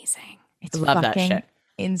amazing. I love that shit.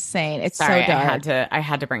 Insane. It's Sorry, so dark. I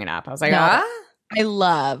had to bring it up. I was like, I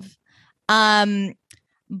love.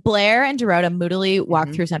 Blair and Dorota moodily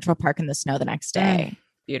walked through Central Park in the snow the next day.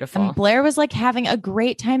 Beautiful. And Blair was like having a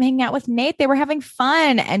great time hanging out with Nate. They were having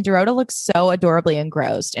fun. And Dorota looks so adorably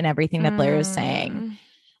engrossed in everything that Blair is saying.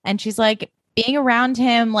 And she's like, being around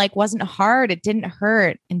him like wasn't hard. It didn't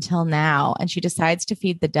hurt until now. And she decides to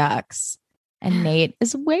feed the ducks. And Nate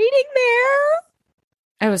is waiting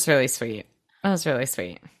there. It was really sweet.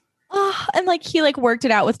 Oh, and like he like worked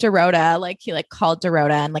it out with Dorota. Like he like called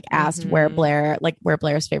Dorota and like asked where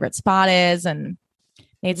Blair's favorite spot is. And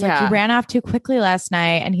Nate's like, you ran off too quickly last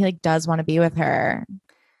night. And he like does want to be with her.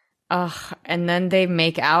 Ugh, and then they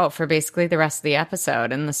make out for basically the rest of the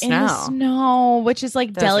episode in the snow. In the snow, which is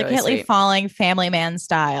like That was really delicately sweet. falling Family Man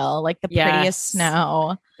style, like the prettiest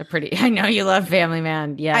snow. I know you love Family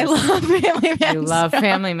Man. Yes. I love Family Man. You love snow.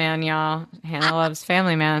 Family Man, y'all. Hannah loves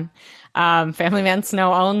Family Man. Family Man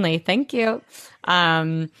snow only. Thank you.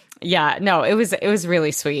 Yeah, no, it was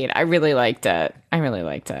really sweet. I really liked it.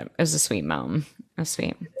 It was a sweet moment. It was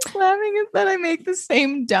sweet. Laughing is that I make the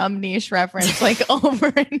same dumb niche reference like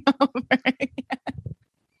over and over again.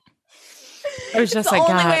 It was just the like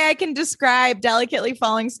only God. way I can describe delicately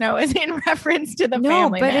falling snow is in reference to the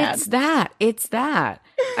Family but Man. it's that.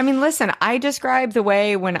 I mean, listen, I describe the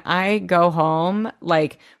way when I go home,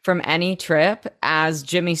 like from any trip, as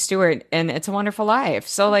Jimmy Stewart in It's a Wonderful Life.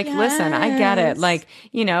 So, like, listen, I get it. Like,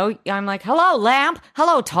 you know, I'm like, hello, lamp.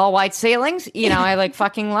 Hello, tall white ceilings. You know, I like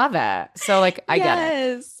fucking love it. So, like, I get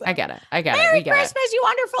it. I get it. Merry We get Christmas, it. you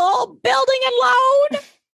wonderful building and load.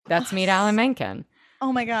 That's Meet Alan Menken.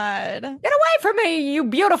 Oh my God. Get away from me, you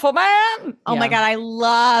beautiful man. Oh my God. I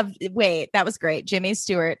loved, wait, that was great. Jimmy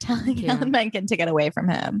Stewart telling Alan Menken to get away from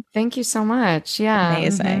him. Thank you so much. Yeah.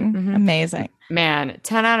 Amazing. Amazing. Man,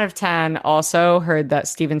 10 out of 10. Also heard that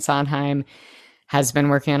Stephen Sondheim has been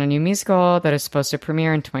working on a new musical that is supposed to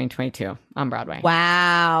premiere in 2022 on Broadway.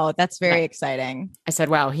 Wow. That's very exciting. I said,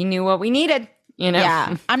 wow, he knew what we needed. You know?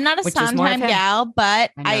 Yeah. I'm not a Which is more of Sondheim him. gal, but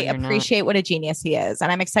I you're appreciate what a genius he is.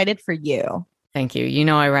 And I'm excited for you. Thank you. You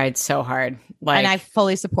know, I ride so hard. Like, And I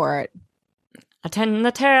fully support. Attend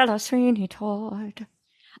the Taylor Sweeney Todd.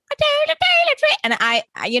 And I,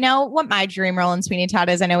 you know what my dream role in Sweeney Todd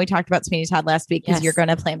is? I know we talked about Sweeney Todd last week because you're going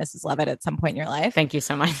to play Mrs. Lovett at some point in your life. Thank you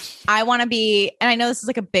so much. I want to be, and I know this is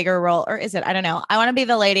like a bigger role, or is it? I don't know. I want to be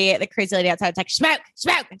the lady, the crazy lady outside. It's like, smoke,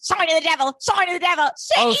 sign to the devil,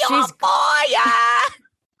 city on fire.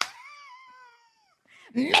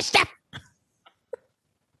 Mister.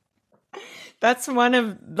 That's one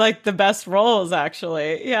of like the best roles,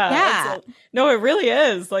 actually. Yeah. No, it really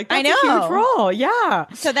is. Like, that's a huge role. Yeah.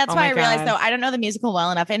 So that's why I realized, though, I don't know the musical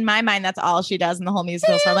well enough. In my mind, that's all she does in the whole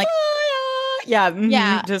musical. So I'm like,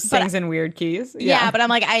 just sings in weird keys. Yeah, but I'm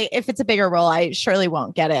like, if it's a bigger role, I surely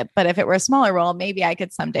won't get it. But if it were a smaller role, maybe I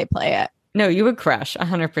could someday play it. No, you would crush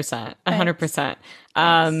 100%.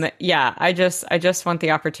 100%. Yeah, I just want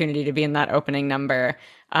the opportunity to be in that opening number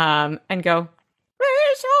and go,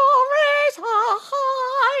 raise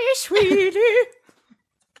high, sweetie.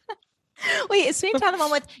 Wait, is Sweeney Todd the one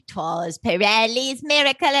with "'Twas Pirelli's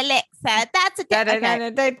Miracle Elixir"? That's a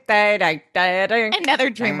another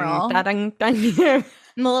dream roll. And the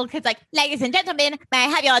little kid's like, "Ladies and gentlemen, may I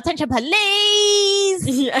have your attention, please?"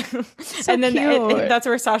 Yeah, so and then cute. That's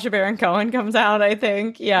where Sacha Baron Cohen comes out, I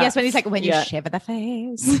think. Yeah, yes, when he's like, "When you shiver the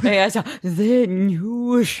face, then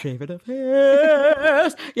you shiver the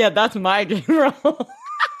face." Yeah, that's my dream role.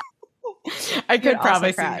 I could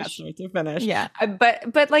probably sing that to finish. Yeah.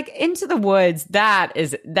 But like Into the Woods, that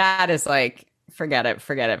is like, forget it.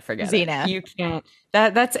 Xena. You can't,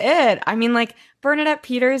 that's it. I mean, like Bernadette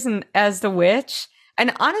Peters and as the witch.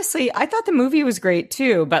 And honestly, I thought the movie was great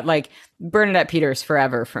too, but like Bernadette Peters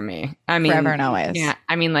forever for me. I mean, forever and always. Yeah.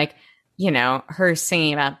 I mean, like, you know, her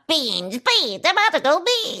singing about beans, I'm about to go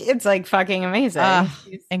beans. It's like fucking amazing.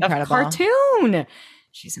 Incredible. A cartoon.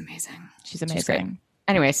 She's amazing. She's amazing.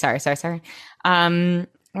 Anyway, sorry.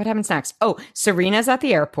 What happens next? Oh, Serena's at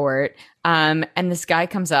the airport. And this guy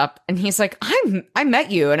comes up and he's like, I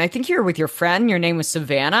met you. And I think you were with your friend. Your name was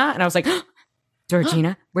Savannah. And I was like,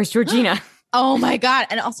 Georgina, where's Georgina? Oh my God.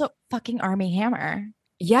 And also fucking Armie Hammer.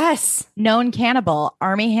 Yes. Known cannibal,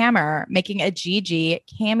 Armie Hammer, making a Gigi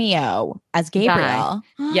cameo as Gabriel.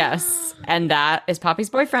 Yes. And that is Poppy's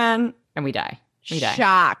boyfriend. And we die.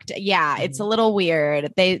 Shocked. Yeah, it's a little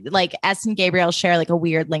weird. They like S and Gabriel share like a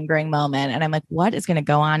weird lingering moment. And I'm like, what is going to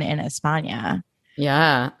go on in España?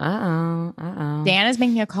 Yeah. Dan is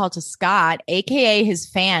making a call to Scott, aka his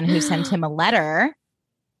fan who sent him a letter.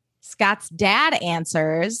 Scott's dad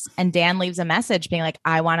answers and Dan leaves a message being like,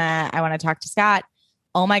 I want to talk to Scott.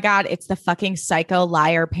 Oh my God, it's the fucking psycho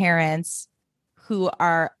liar parents who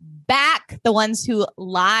are back. The ones who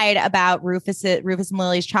lied about Rufus and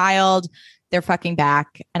Lily's child. They're fucking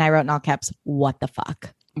back. And I wrote in all caps, what the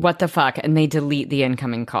fuck? What the fuck? And they delete the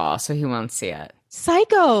incoming call so he won't see it.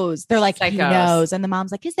 Psychos. They're like, Psychos. He knows. And the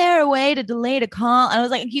mom's like, is there a way to delay a call? And I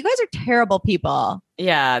was like, you guys are terrible people.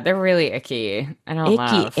 Yeah, they're really icky. I don't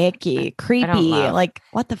love. Icky, creepy. Like,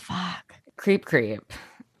 what the fuck? Creep.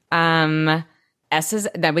 S is,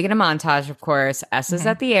 then we get a montage, of course. S is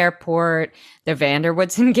at the airport. The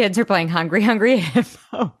Vanderwoodson kids are playing Hungry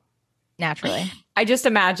Hippo. naturally. I just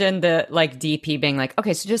imagine the like DP being like,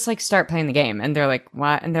 okay, so just like start playing the game. And they're like,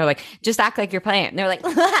 what? And they're like, just act like you're playing it. And they're like,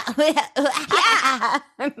 yeah,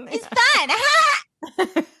 it's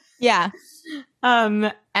fun. Yeah.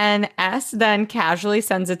 And S then casually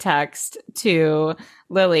sends a text to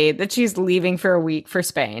Lily that she's leaving for a week for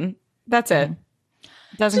Spain. That's it.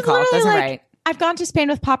 Doesn't call. Doesn't write. I've gone to Spain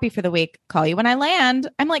with Poppy for the week. Call you when I land.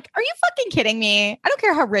 I'm like, are you fucking kidding me? I don't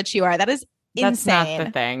care how rich you are. That is insane. That's not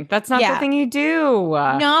the thing. That's not the thing you do.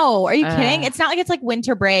 No, are you kidding? It's not like it's like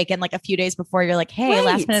winter break and like a few days before you're like, hey,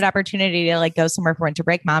 last minute opportunity to like go somewhere for winter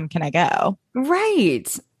break. Mom, can I go?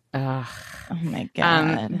 Right. Ugh. Oh my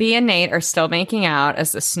God. B and Nate are still making out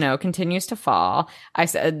as the snow continues to fall. I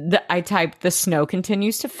typed the snow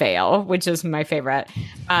continues to fail, which is my favorite.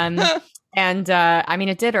 And I mean,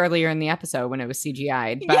 it did earlier in the episode when it was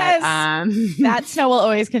CGI'd. But, yes. That snow will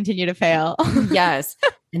always continue to fail. Yes.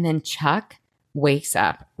 And then Chuck wakes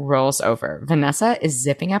up, rolls over. Vanessa is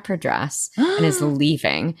zipping up her dress and is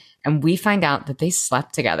leaving. And we find out that they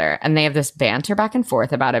slept together and they have this banter back and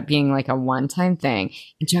forth about it being like a one-time thing.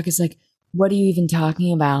 And Chuck is like, what are you even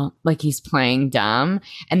talking about? Like he's playing dumb.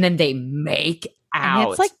 And then they make out. And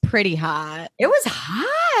it's like pretty hot. It was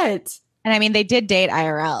hot. And I mean, they did date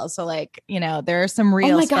IRL. So like, you know, there are some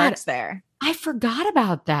real sparks there. I forgot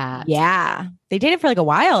about that. Yeah. They dated for like a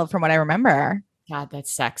while from what I remember. God,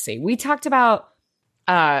 that's sexy. We talked about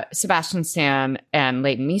Sebastian Stan and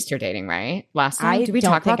Leighton Meester dating, right? Last time? Did we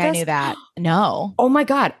talk about this? I knew that. No. Oh my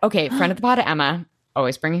God. Okay. Friend of the pod, Emma,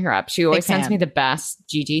 always bringing her up. She always sends me the best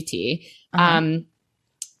GGT.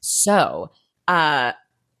 So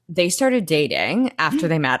they started dating after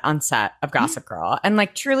they met on set of Gossip Girl. And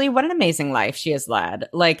like, truly, what an amazing life she has led.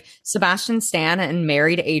 Like Sebastian Stan and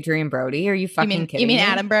married Adrian Brody. Are you fucking kidding me? You mean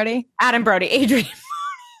Adam Brody? Adam Brody, Adrian.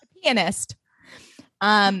 Pianist.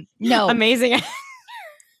 No.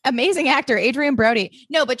 Amazing actor, Adrian Brody.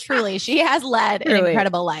 No, but truly, she has led an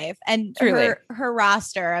incredible life. And her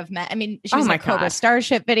roster of men. I mean, she's a Cobra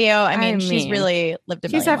Starship video. I mean, she's really lived a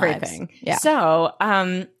million everything. Lives. Yeah.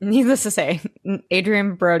 So, needless to say,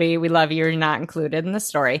 Adrian Brody, we love you. You're not included in the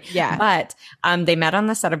story. Yeah. But they met on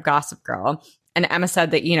the set of Gossip Girl. And Emma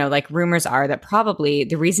said that, you know, like rumors are that probably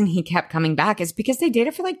the reason he kept coming back is because they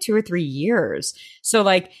dated for like 2 or 3 years. So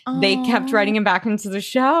like they kept writing him back into the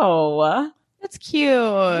show. That's cute.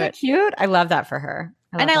 Isn't that cute? I love that for her.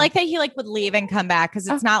 I like that he like would leave and come back because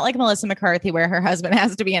it's not like Melissa McCarthy where her husband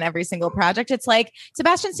has to be in every single project. It's like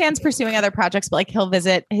Sebastian Stan's pursuing other projects, but like he'll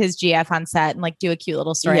visit his GF on set and like do a cute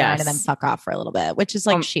little storyline and then fuck off for a little bit, which is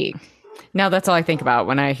like chic. No, that's all I think about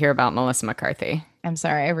when I hear about Melissa McCarthy. I'm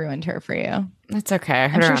sorry, I ruined her for you. It's okay.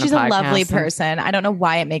 I'm sure she's a lovely person. I don't know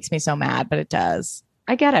why it makes me so mad, but it does.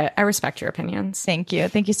 I get it. I respect your opinions. Thank you.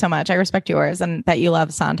 Thank you so much. I respect yours and that you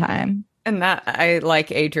love Sondheim. And that I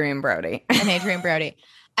like Adrian Brody.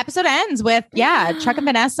 Episode ends with, Chuck and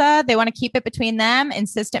Vanessa. They want to keep it between them.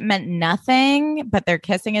 Insist it meant nothing, but their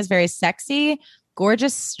kissing is very sexy.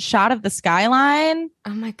 Gorgeous shot of the skyline.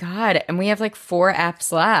 Oh my God. And we have like 4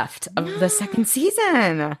 eps left of the second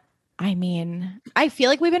season. I mean, I feel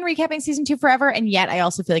like we've been recapping season 2 forever. And yet I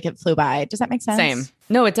also feel like it flew by. Does that make sense? Same.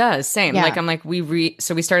 No, it does. Same. Yeah. Like I'm like,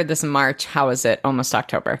 so we started this in March. How is it? Almost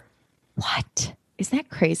October. What? Isn't that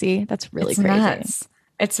crazy? That's really crazy. Nuts.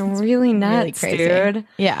 It's really nuts, really crazy. Dude.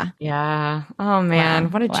 Yeah. Yeah. Oh man. Wow.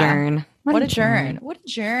 What a journey. What a journey. What a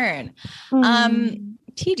journey.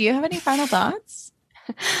 T, do you have any final thoughts?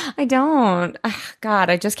 I don't. God,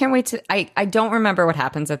 I just can't wait to. I don't remember what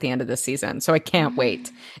happens at the end of this season, so I can't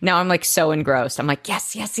wait. Now I'm like so engrossed. I'm like,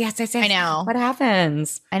 yes. I know. What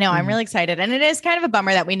happens? I know. I'm really excited. And it is kind of a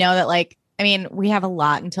bummer that we know that like, I mean, we have a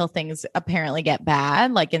lot until things apparently get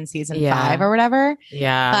bad, like in season 5 or whatever.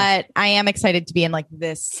 Yeah. But I am excited to be in like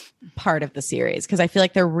this part of the series because I feel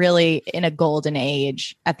like they're really in a golden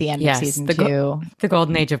age at the end of season 2. The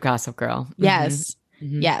golden age of Gossip Girl. Yes.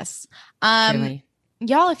 Mm-hmm. Yes. Really.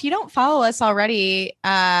 Y'all, if you don't follow us already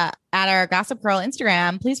at our Gossip Girl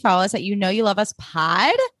Instagram, please follow us at You Know You Love Us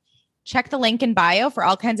Pod. Check the link in bio for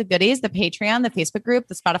all kinds of goodies, the Patreon, the Facebook group,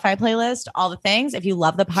 the Spotify playlist, all the things. If you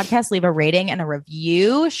love the podcast, leave a rating and a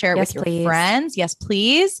review. Share it with your friends. Yes,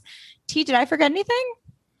 please. T, did I forget anything?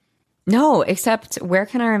 No, except where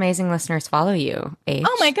can our amazing listeners follow you, H?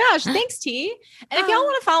 Oh my gosh. Thanks, T. And if y'all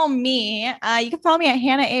want to follow me, you can follow me at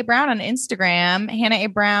Hannah A. Brown on Instagram, Hannah A.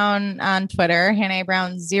 Brown on Twitter, Hannah A.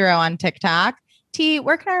 Brown 0 on TikTok. T,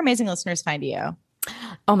 where can our amazing listeners find you?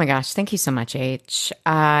 Oh my gosh. Thank you so much, H.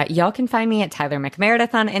 Y'all can find me at Tyler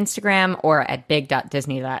McMeredith on Instagram or at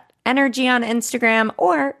big.disney.energy on Instagram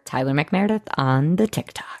or Tyler McMeredith on the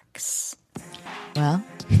TikToks. Well,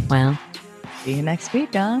 see you next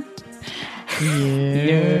week, Dom.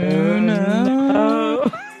 You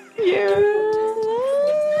know.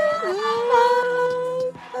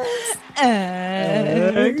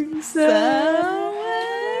 XOXO.